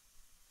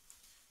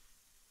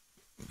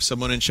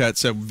 Someone in chat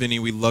said, Vinny,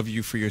 we love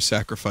you for your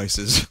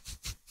sacrifices.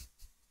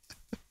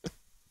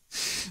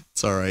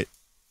 It's alright.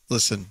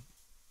 Listen.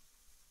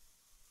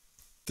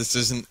 This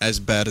isn't as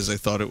bad as I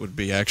thought it would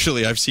be.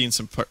 Actually, I've seen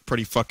some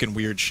pretty fucking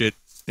weird shit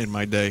in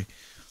my day.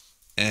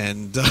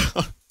 And,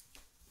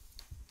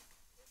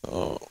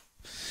 oh,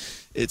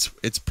 it's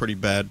pretty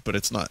bad, but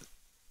it's not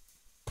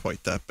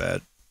quite that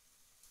bad.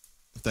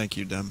 Thank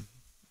you, Dem.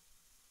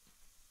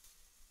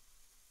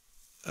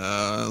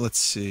 Let's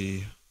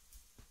see.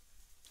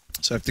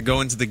 So I have to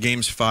go into the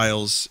game's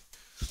files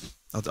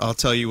I'll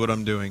tell you what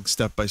I'm doing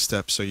step by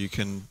step so you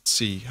can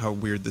see how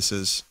weird this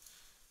is.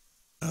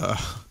 All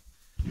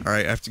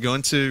right, I have to go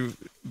into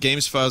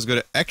games files, go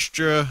to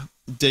extra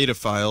data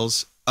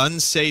files,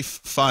 unsafe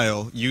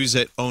file, use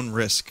at own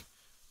risk.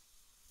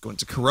 Go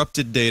into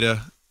corrupted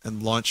data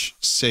and launch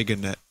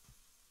SegaNet.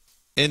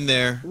 In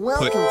there,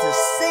 Welcome to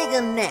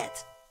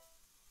SegaNet.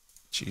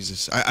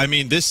 Jesus. I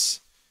mean, this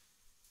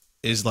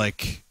is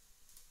like...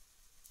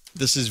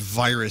 This is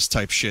virus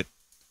type shit,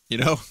 you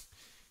know?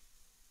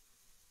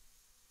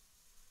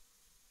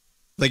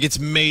 Like, it's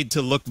made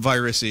to look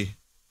virusy.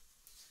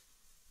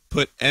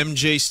 Put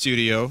MJ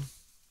Studio.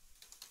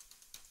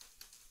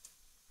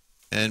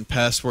 And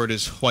password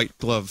is white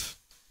glove.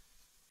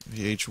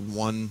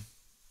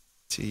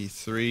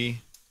 VH1T3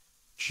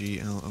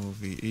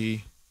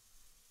 GLOVE.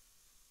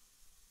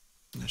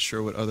 Not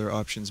sure what other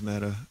options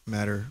matter,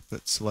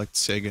 but select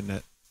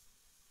SegaNet.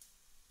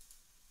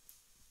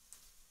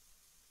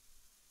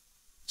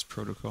 It's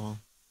protocol.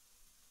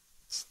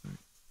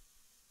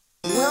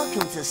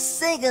 Welcome to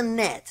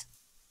SegaNet.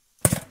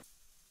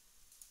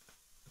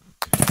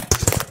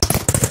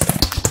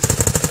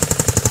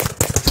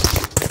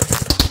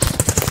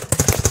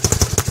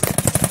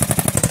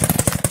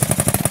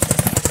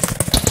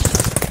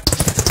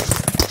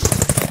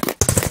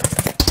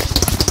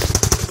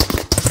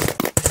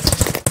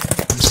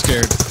 I'm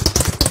scared.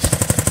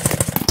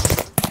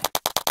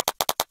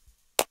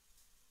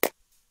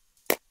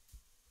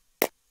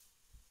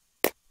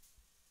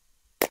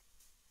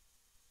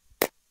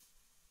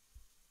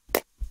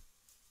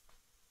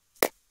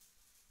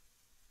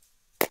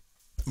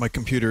 My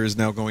computer is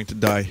now going to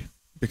die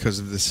because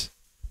of this.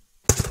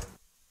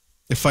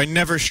 If I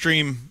never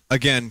stream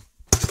again,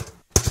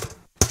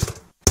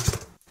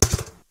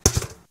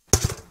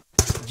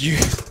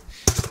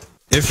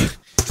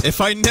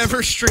 if I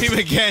never stream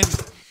again,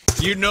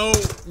 you know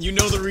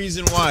the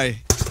reason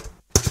why.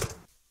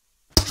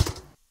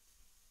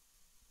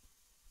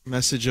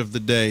 Message of the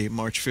day,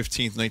 March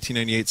 15th,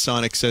 1998.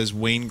 Sonic says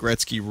Wayne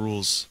Gretzky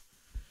rules.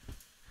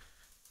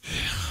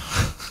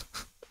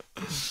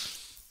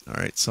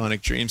 Alright,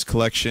 Sonic Dreams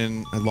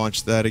Collection. I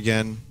launched that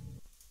again.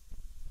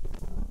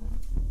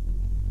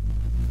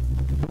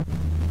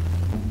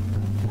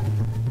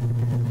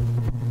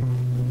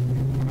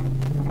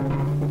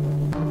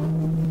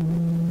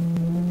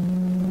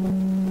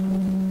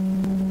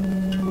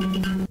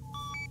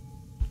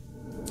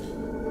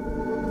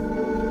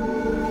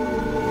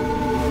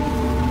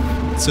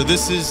 So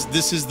this is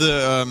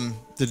the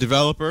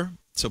developer.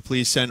 So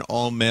please send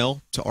all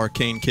mail to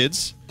Arcane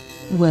Kids.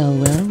 Well,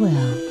 well,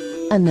 well.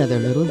 Another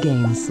little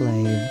game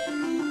slave.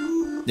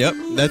 Yep,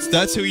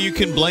 that's who you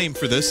can blame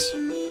for this.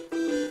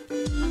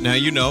 Now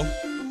you know.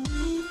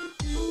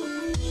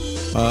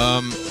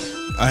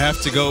 I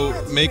have to go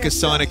make a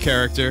Sonic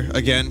character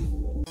again.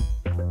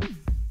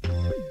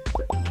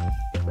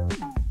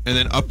 And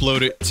then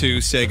upload it to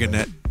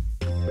SegaNet.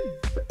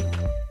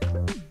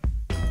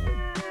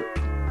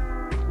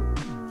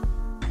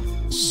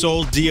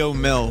 Sol Dio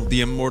Mel, the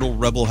immortal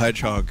rebel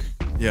hedgehog.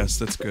 Yes,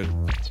 that's good.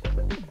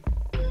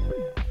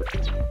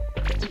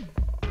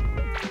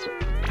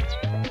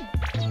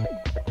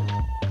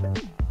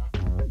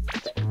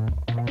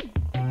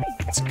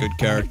 It's a good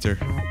character.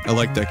 I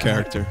like that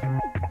character.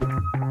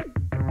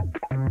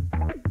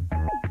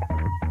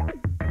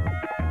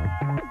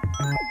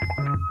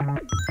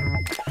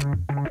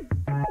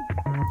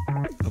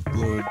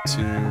 Upload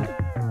to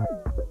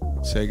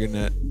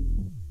SegaNet.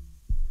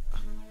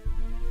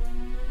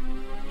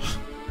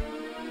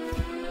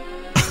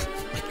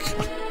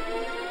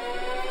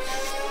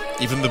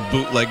 Even the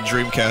bootleg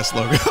Dreamcast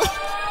logo.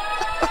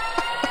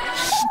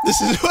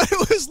 This is what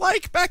it was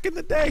like back in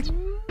the day.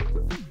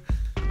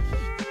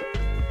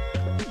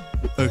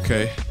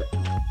 Okay.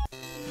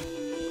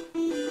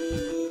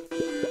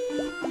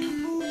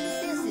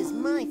 This is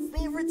my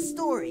favorite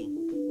story.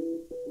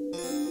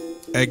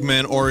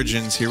 Eggman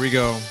Origins, here we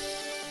go.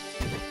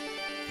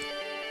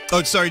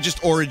 Oh, sorry,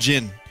 just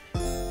Origin.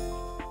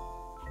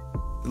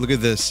 Look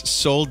at this.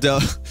 Sol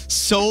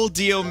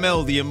Dio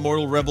Mel, the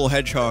immortal rebel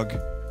hedgehog.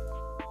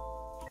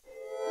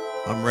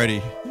 I'm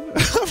ready.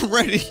 I'm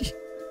ready.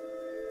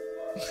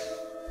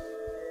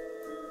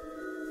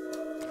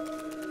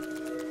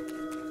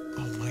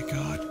 Oh my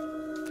god.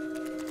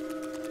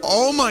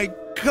 Oh my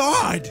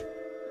god!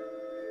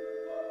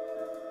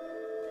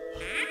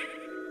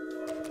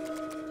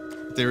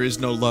 There is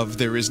no love,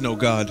 there is no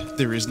God,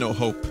 there is no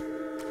hope.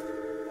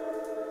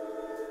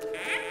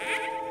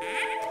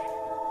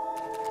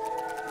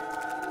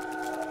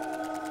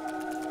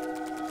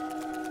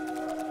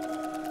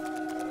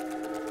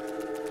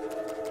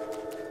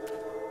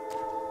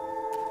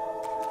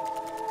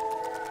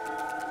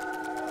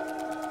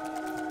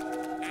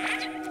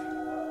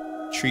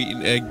 Treat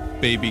an egg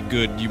baby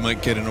good, you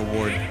might get an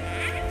award.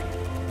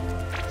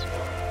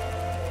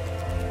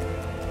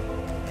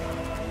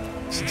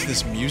 Listen to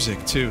this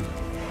music, too.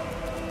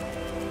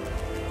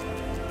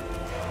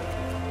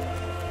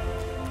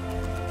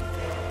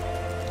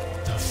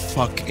 The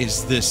fuck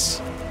is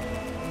this?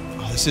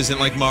 Oh, This isn't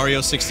like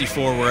Mario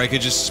 64 where I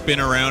could just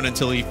spin around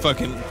until he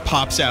fucking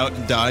pops out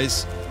and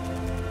dies.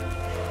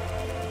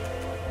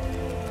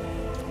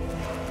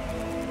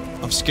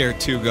 I'm scared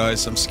too,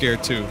 guys. I'm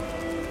scared too.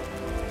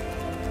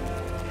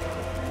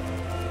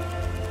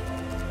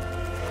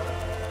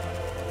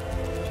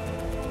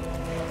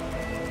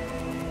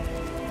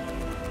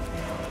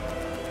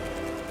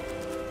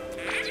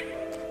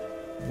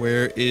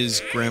 Where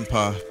is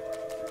Grandpa?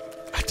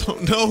 I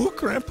don't know who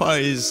Grandpa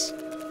is.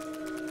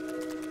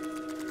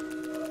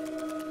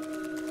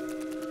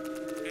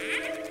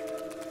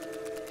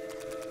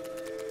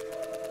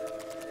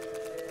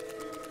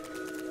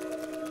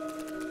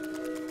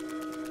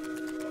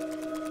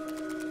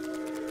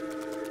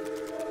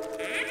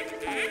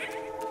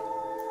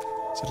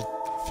 Is it a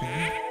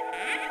finger?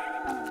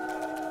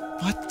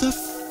 What the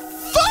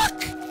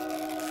fuck?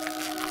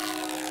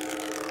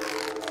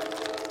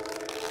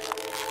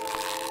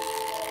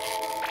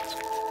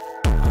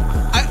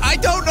 I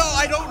don't know.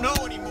 I don't know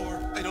anymore.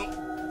 I don't.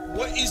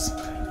 What is?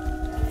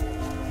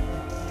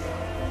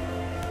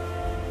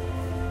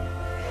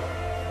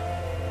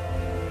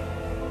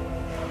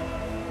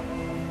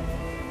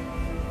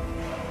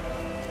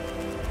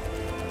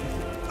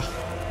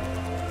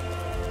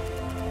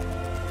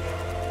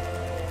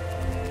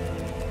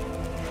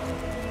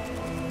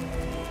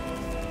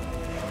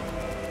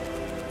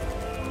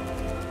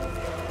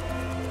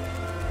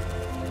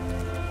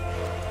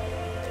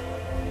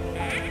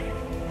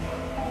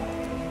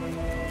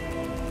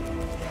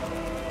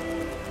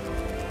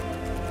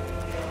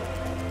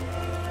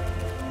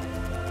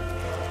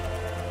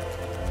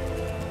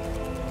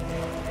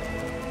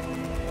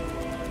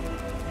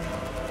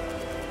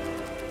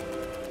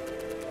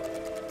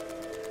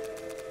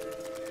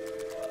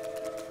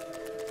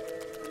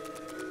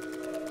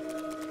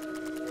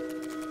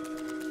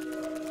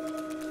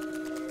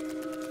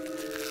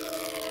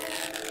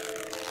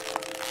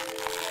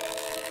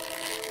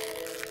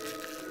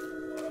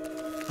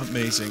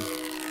 Amazing.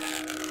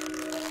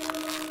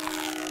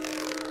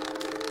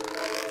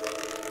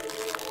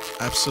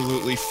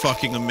 Absolutely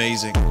fucking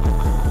amazing.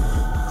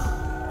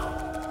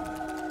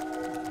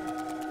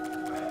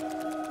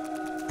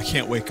 I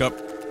can't wake up.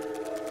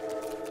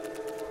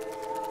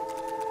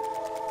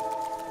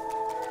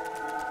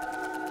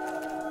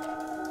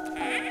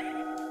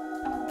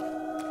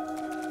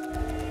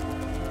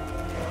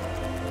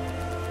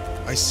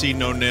 I see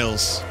no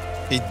nails.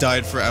 He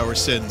died for our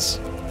sins.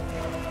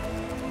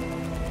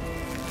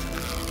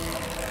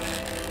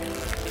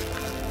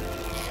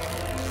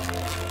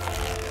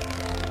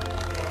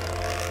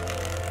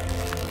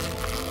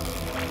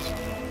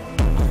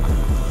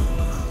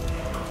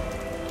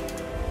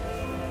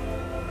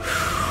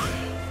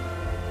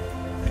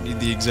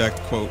 The exact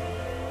quote.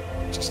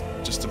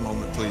 Just a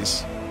moment,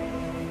 please.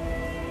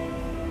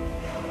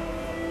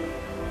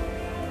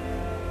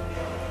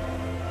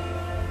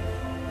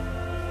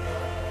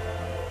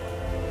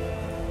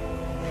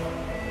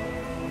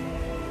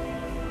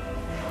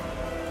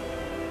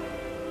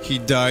 He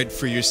died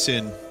for your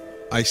sin.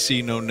 I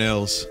see no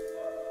nails.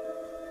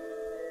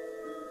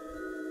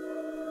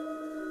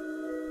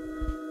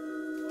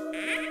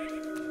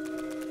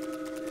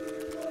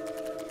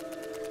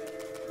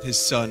 His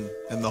Son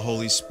and the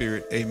Holy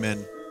Spirit,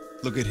 amen.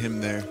 Look at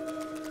him there.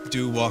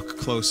 Do walk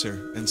closer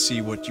and see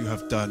what you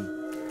have done.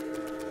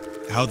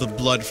 How the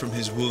blood from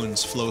his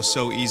wounds flows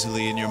so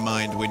easily in your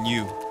mind when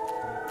you,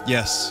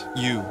 yes,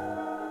 you,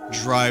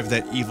 drive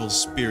that evil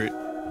spirit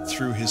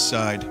through his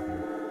side.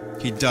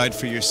 He died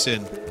for your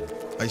sin.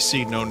 I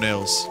see no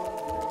nails.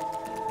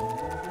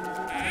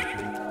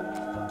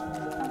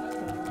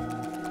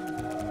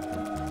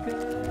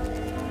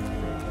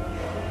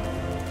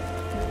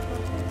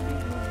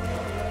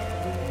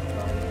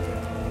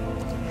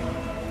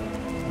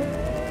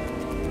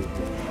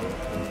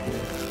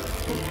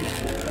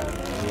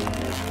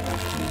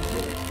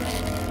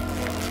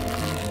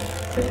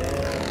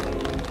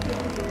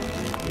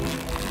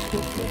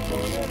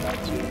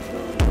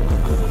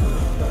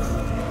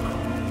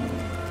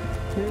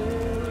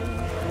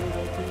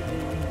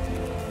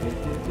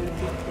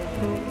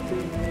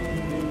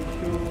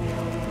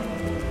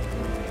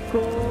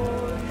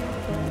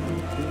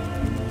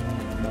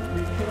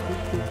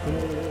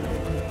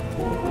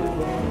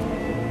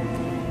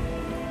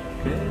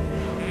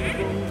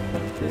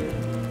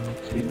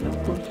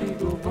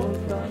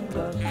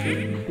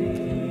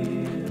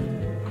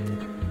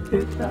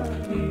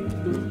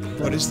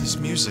 What is this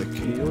music?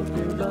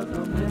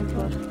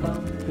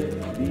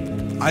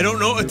 I don't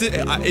know.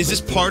 Is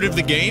this part of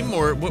the game,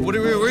 or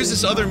where is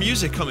this other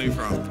music coming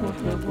from?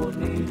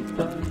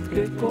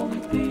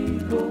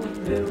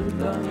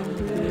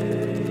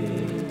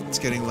 It's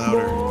getting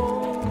louder.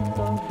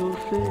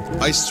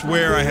 I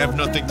swear I have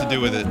nothing to do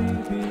with it.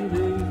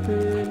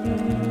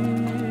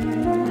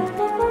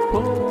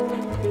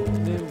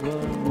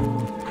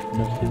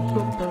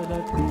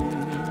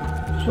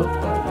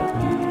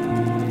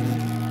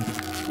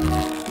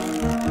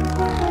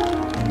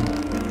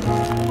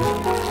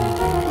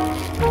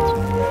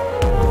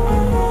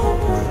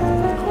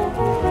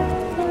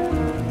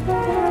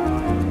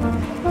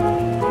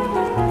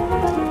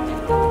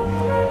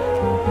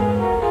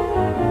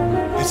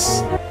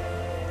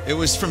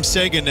 was from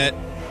SegaNet.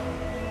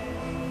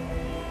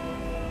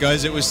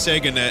 Guys, it was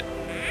SegaNet.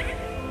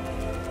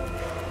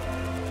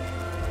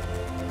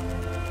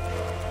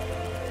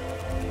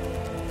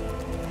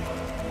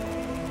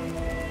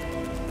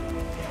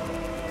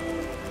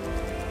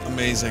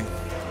 Amazing.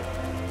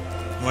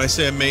 When I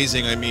say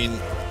amazing, I mean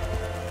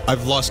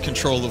I've lost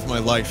control of my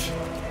life.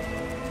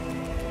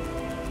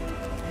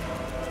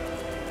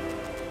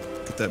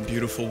 Look at that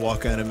beautiful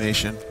walk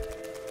animation.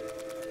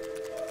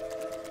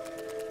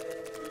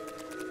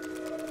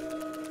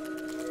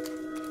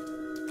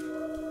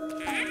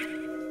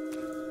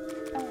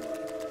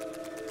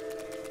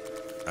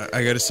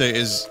 I gotta say,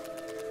 as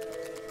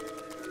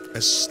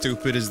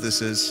stupid as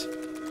this is,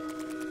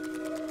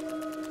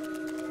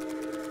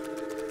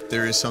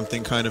 there is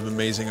something kind of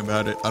amazing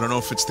about it. I don't know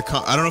if it's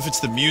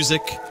the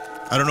music.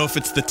 I don't know if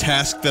it's the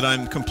task that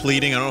I'm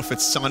completing. I don't know if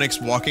it's Sonic's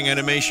walking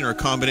animation or a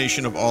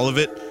combination of all of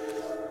it,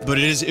 but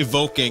it is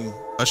evoking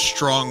a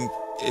strong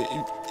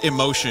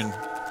emotion.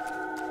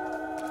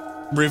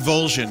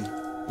 Revulsion,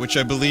 which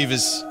I believe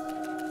is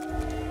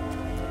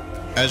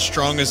as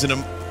strong as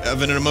an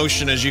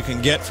emotion as you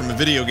can get from a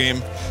video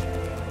game.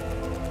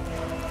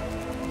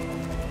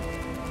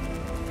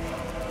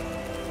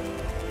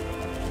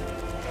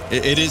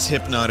 It is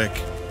hypnotic.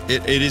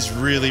 It is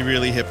really,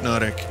 really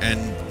hypnotic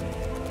and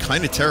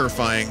kind of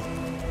terrifying.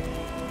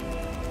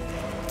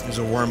 There's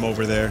a worm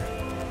over there.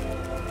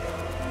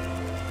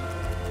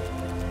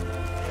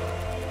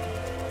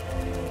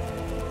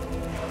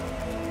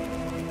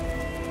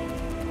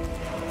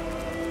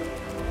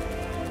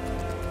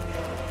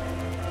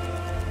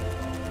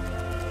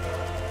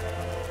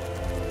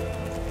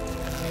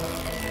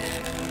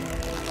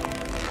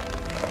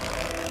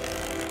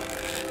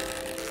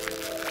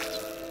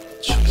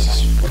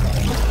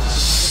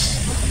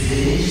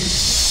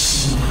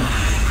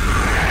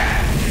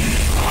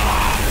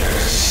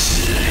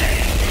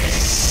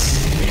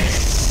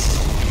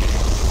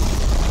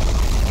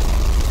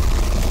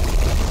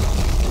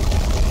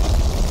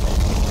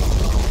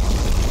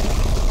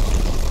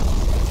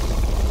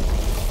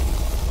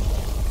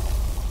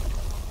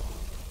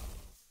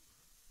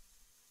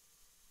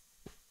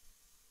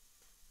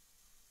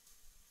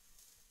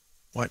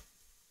 What?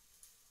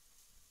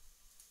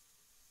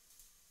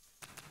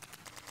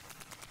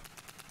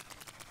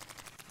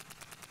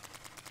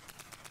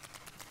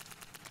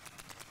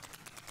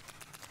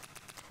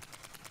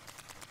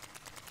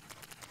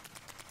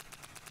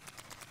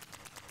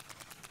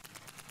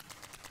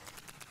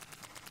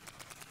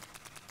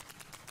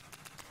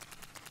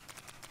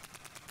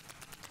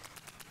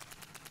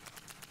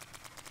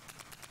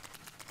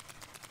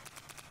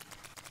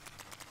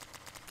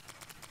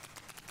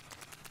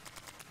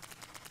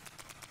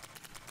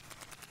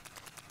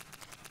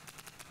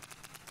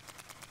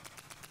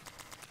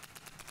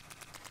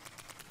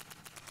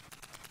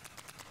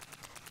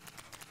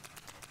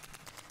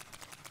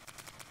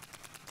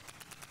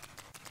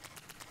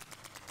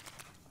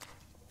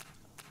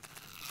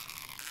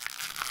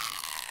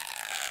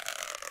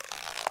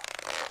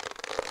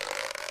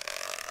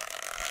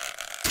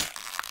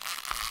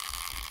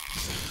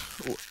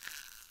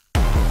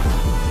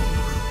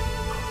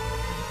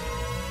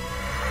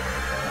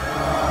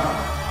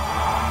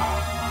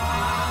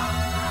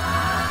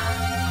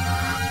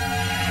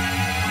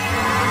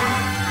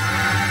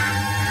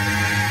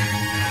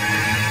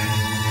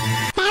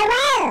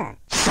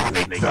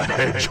 the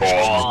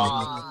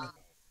Hedgehog.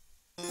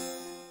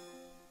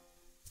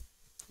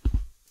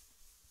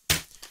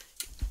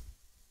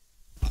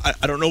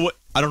 I don't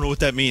know what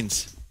that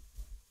means.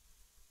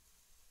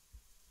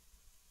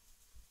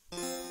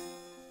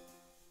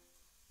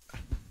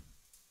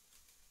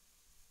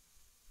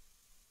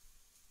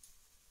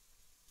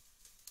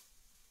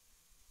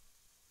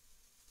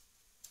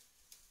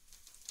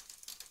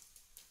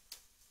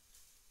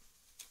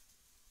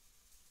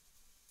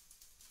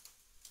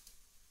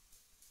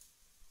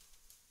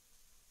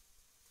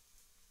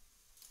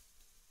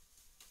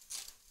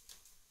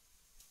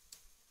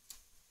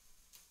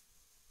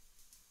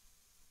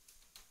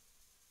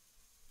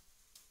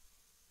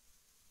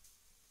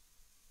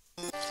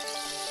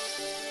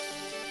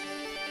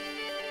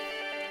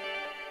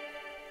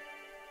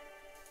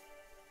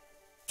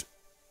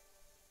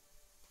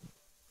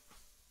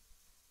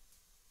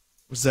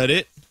 Was that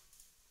it?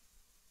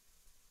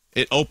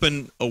 It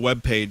opened a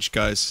web page,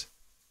 guys.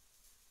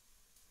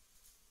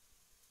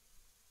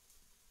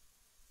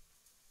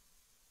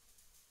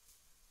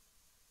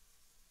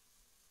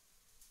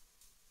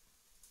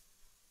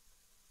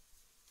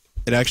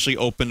 It actually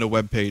opened a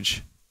web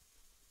page.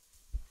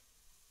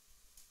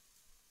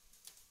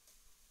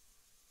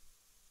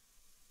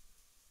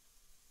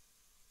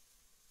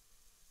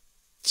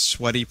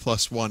 Sweaty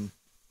 +1.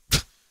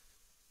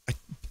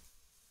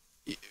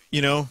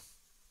 You know,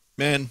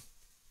 man,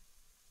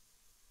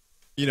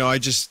 you know, I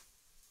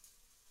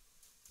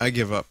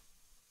give up.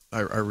 I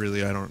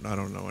really don't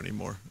know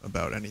anymore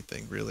about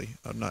anything, really.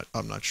 I'm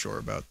not sure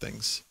about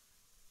things.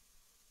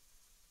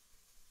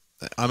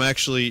 I'm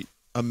actually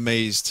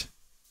amazed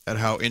at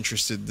how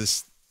interested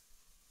this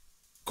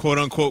quote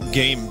unquote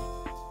game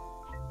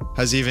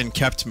has even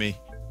kept me.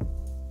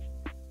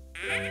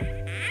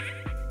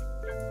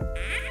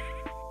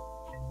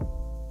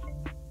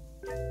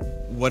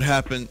 What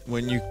happened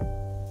when you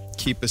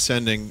keep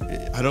ascending?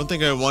 I don't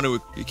think I want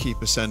to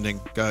keep ascending,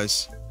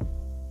 guys.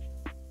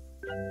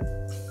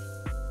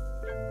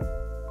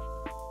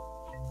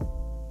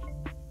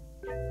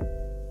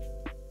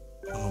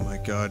 Oh my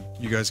god,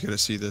 you guys gotta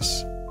see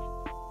this.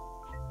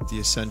 The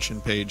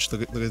ascension page.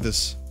 Look at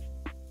this.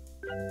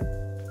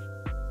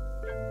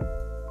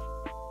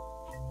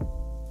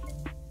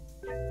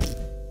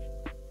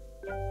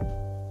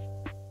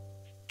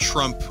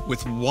 Trump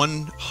with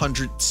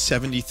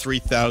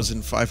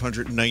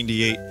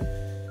 173,598.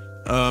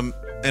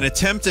 An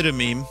attempt at a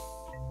meme.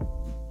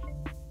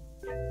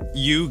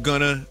 You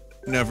gonna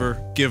never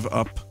give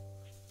up.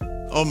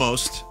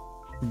 Almost.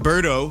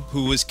 Birdo,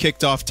 who was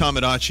kicked off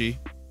Tamagotchi.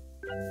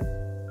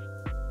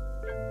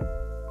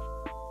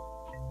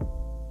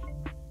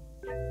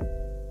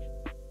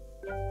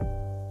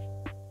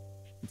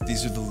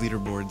 These are the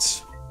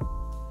leaderboards.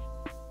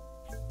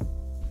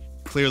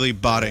 Clearly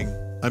botting.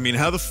 I mean,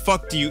 how the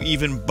fuck do you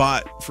even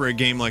bot for a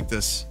game like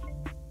this?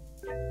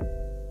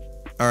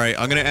 Alright,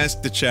 I'm gonna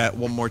ask the chat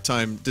one more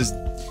time.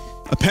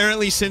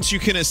 Apparently, since you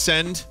can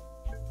ascend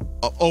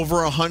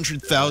over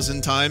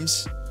 100,000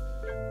 times,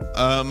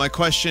 my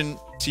question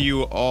to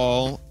you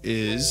all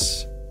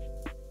is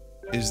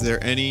there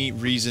any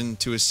reason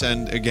to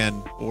ascend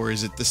again? Or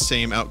is it the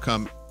same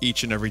outcome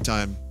each and every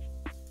time?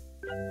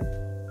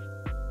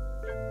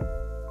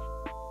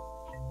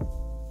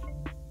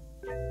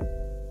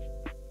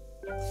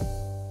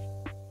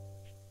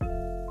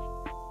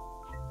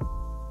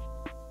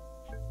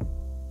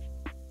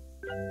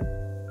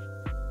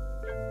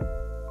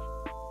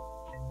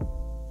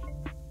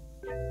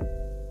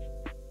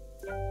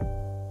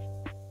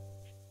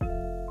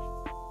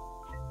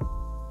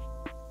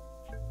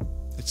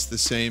 It's the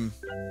same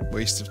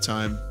waste of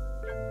time.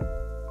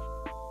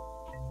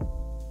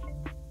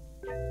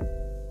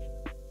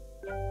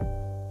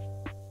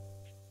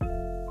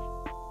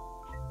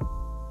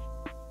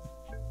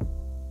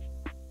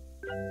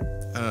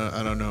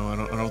 I don't know. I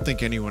don't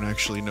think anyone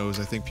actually knows.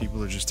 I think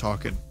people are just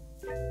talking.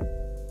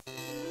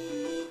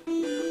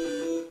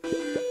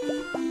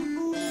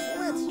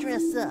 Let's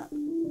dress up.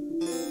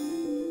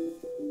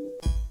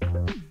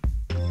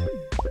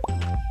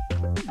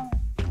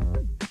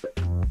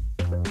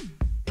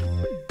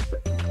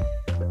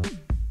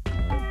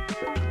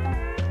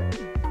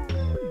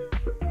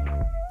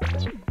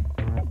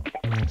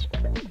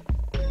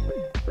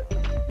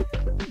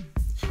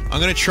 I'm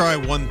gonna try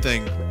one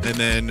thing, and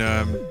then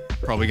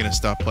probably gonna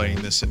stop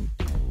playing this and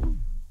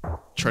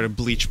try to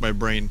bleach my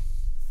brain.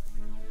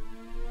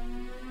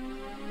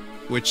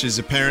 Which is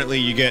apparently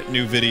you get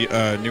new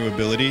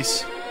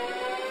abilities.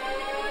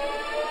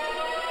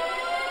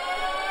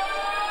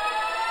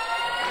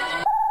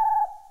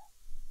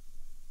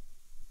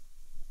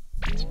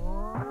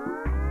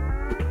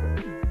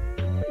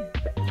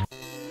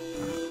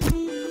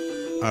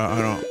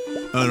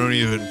 I don't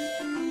even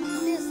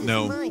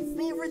know. This is my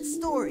favorite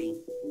story.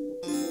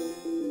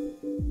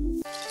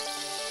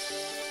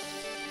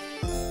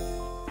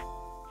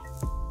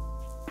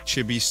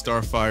 Chibi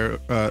Starfire,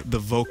 the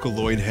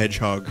Vocaloid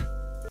Hedgehog.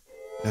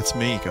 That's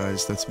me,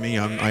 guys. That's me.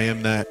 I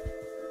am that.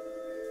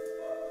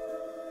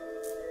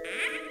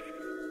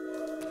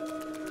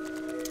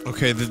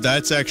 Okay,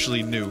 that's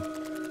actually new.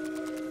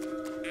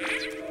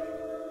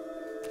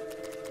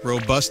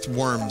 Robust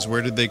worms.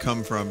 Where did they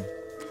come from?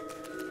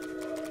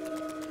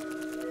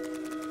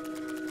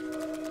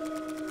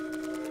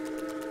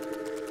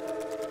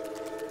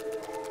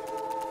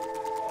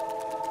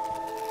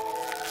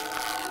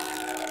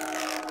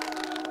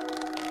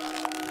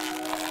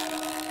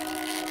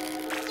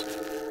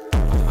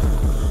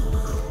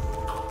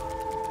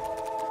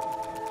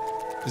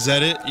 Is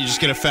that it? You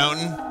just get a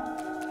fountain?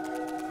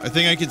 I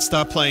think I could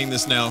stop playing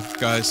this now,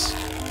 guys.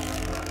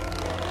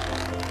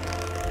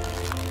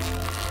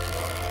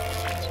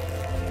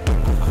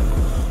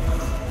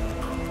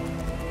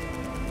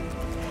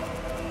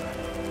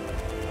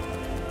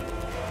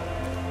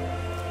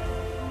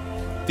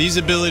 These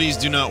abilities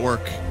do not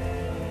work.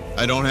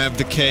 I don't have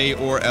the K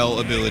or L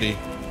ability.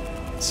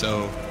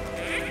 So...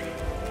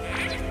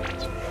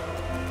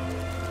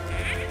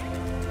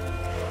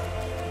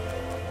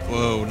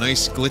 Whoa,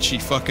 nice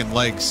glitchy fucking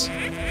legs.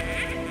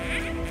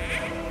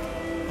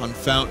 On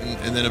fountain,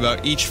 and then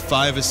about each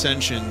 5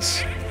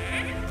 ascensions,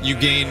 you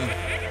gain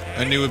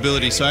a new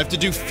ability. So I have to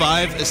do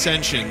 5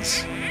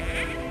 ascensions.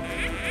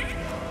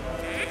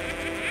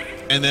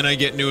 And then I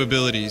get new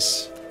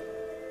abilities.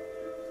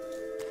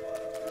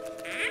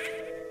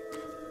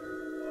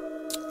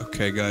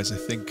 Okay, guys, I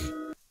think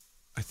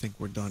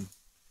we're done.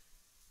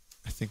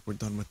 I think we're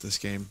done with this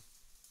game.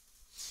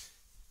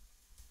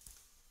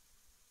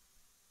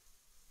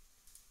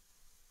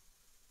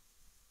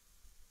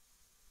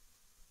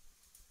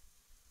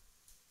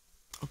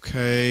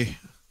 Okay.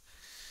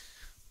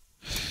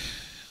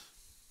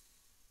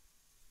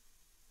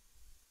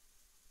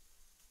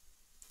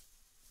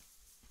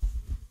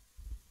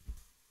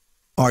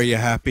 Are you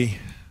happy?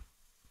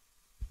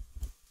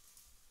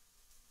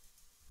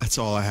 That's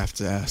all I have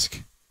to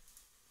ask.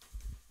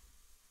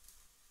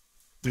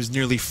 There's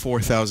nearly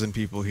 4,000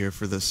 people here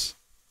for this.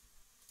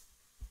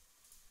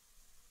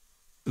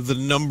 The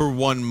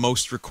 #1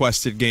 most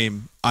requested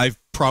game I've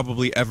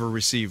probably ever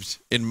received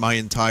in my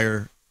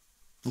entire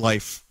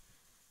life.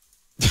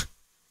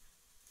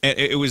 And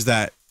it was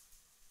that.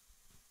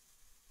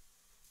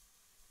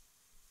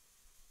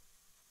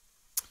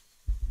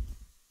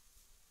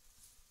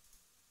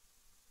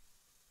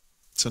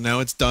 So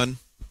now it's done.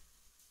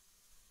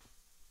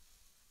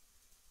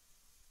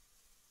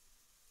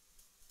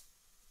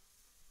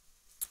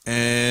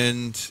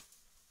 And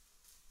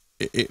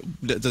it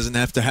doesn't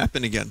have to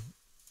happen again.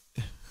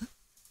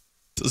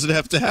 Doesn't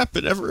have to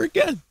happen ever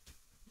again.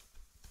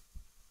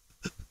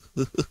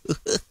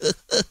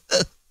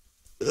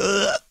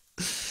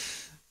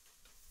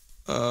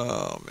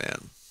 Oh,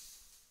 man.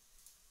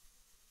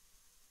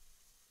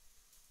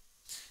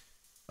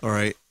 All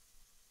right.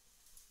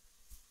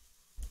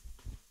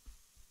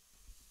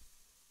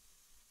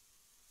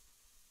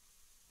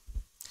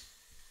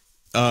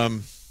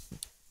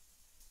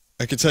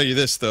 I can tell you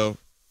this, though.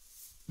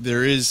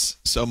 There is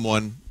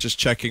someone, just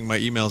checking my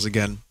emails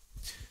again,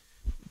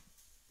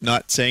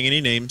 not saying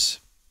any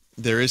names.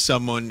 There is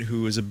someone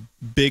who is a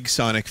big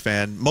Sonic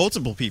fan,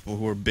 multiple people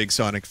who are big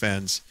Sonic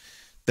fans,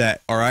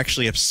 that are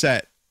actually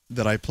upset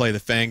that I play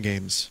the fan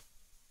games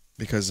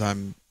because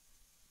I'm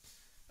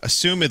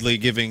assumedly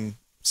giving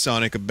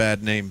Sonic a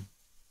bad name.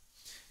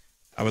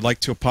 I would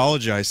like to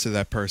apologize to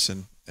that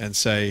person and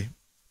say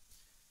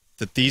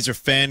that these are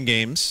fan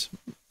games,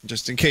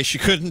 just in case you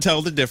couldn't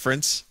tell the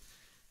difference,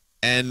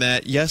 and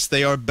that, yes,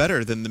 they are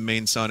better than the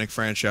main Sonic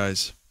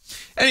franchise.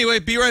 Anyway,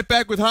 be right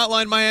back with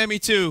Hotline Miami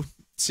 2.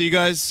 See you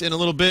guys in a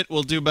little bit.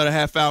 We'll do about a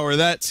half hour of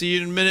that. See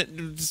you in a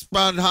minute.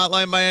 Spawn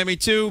Hotline Miami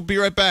 2. Be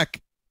right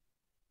back.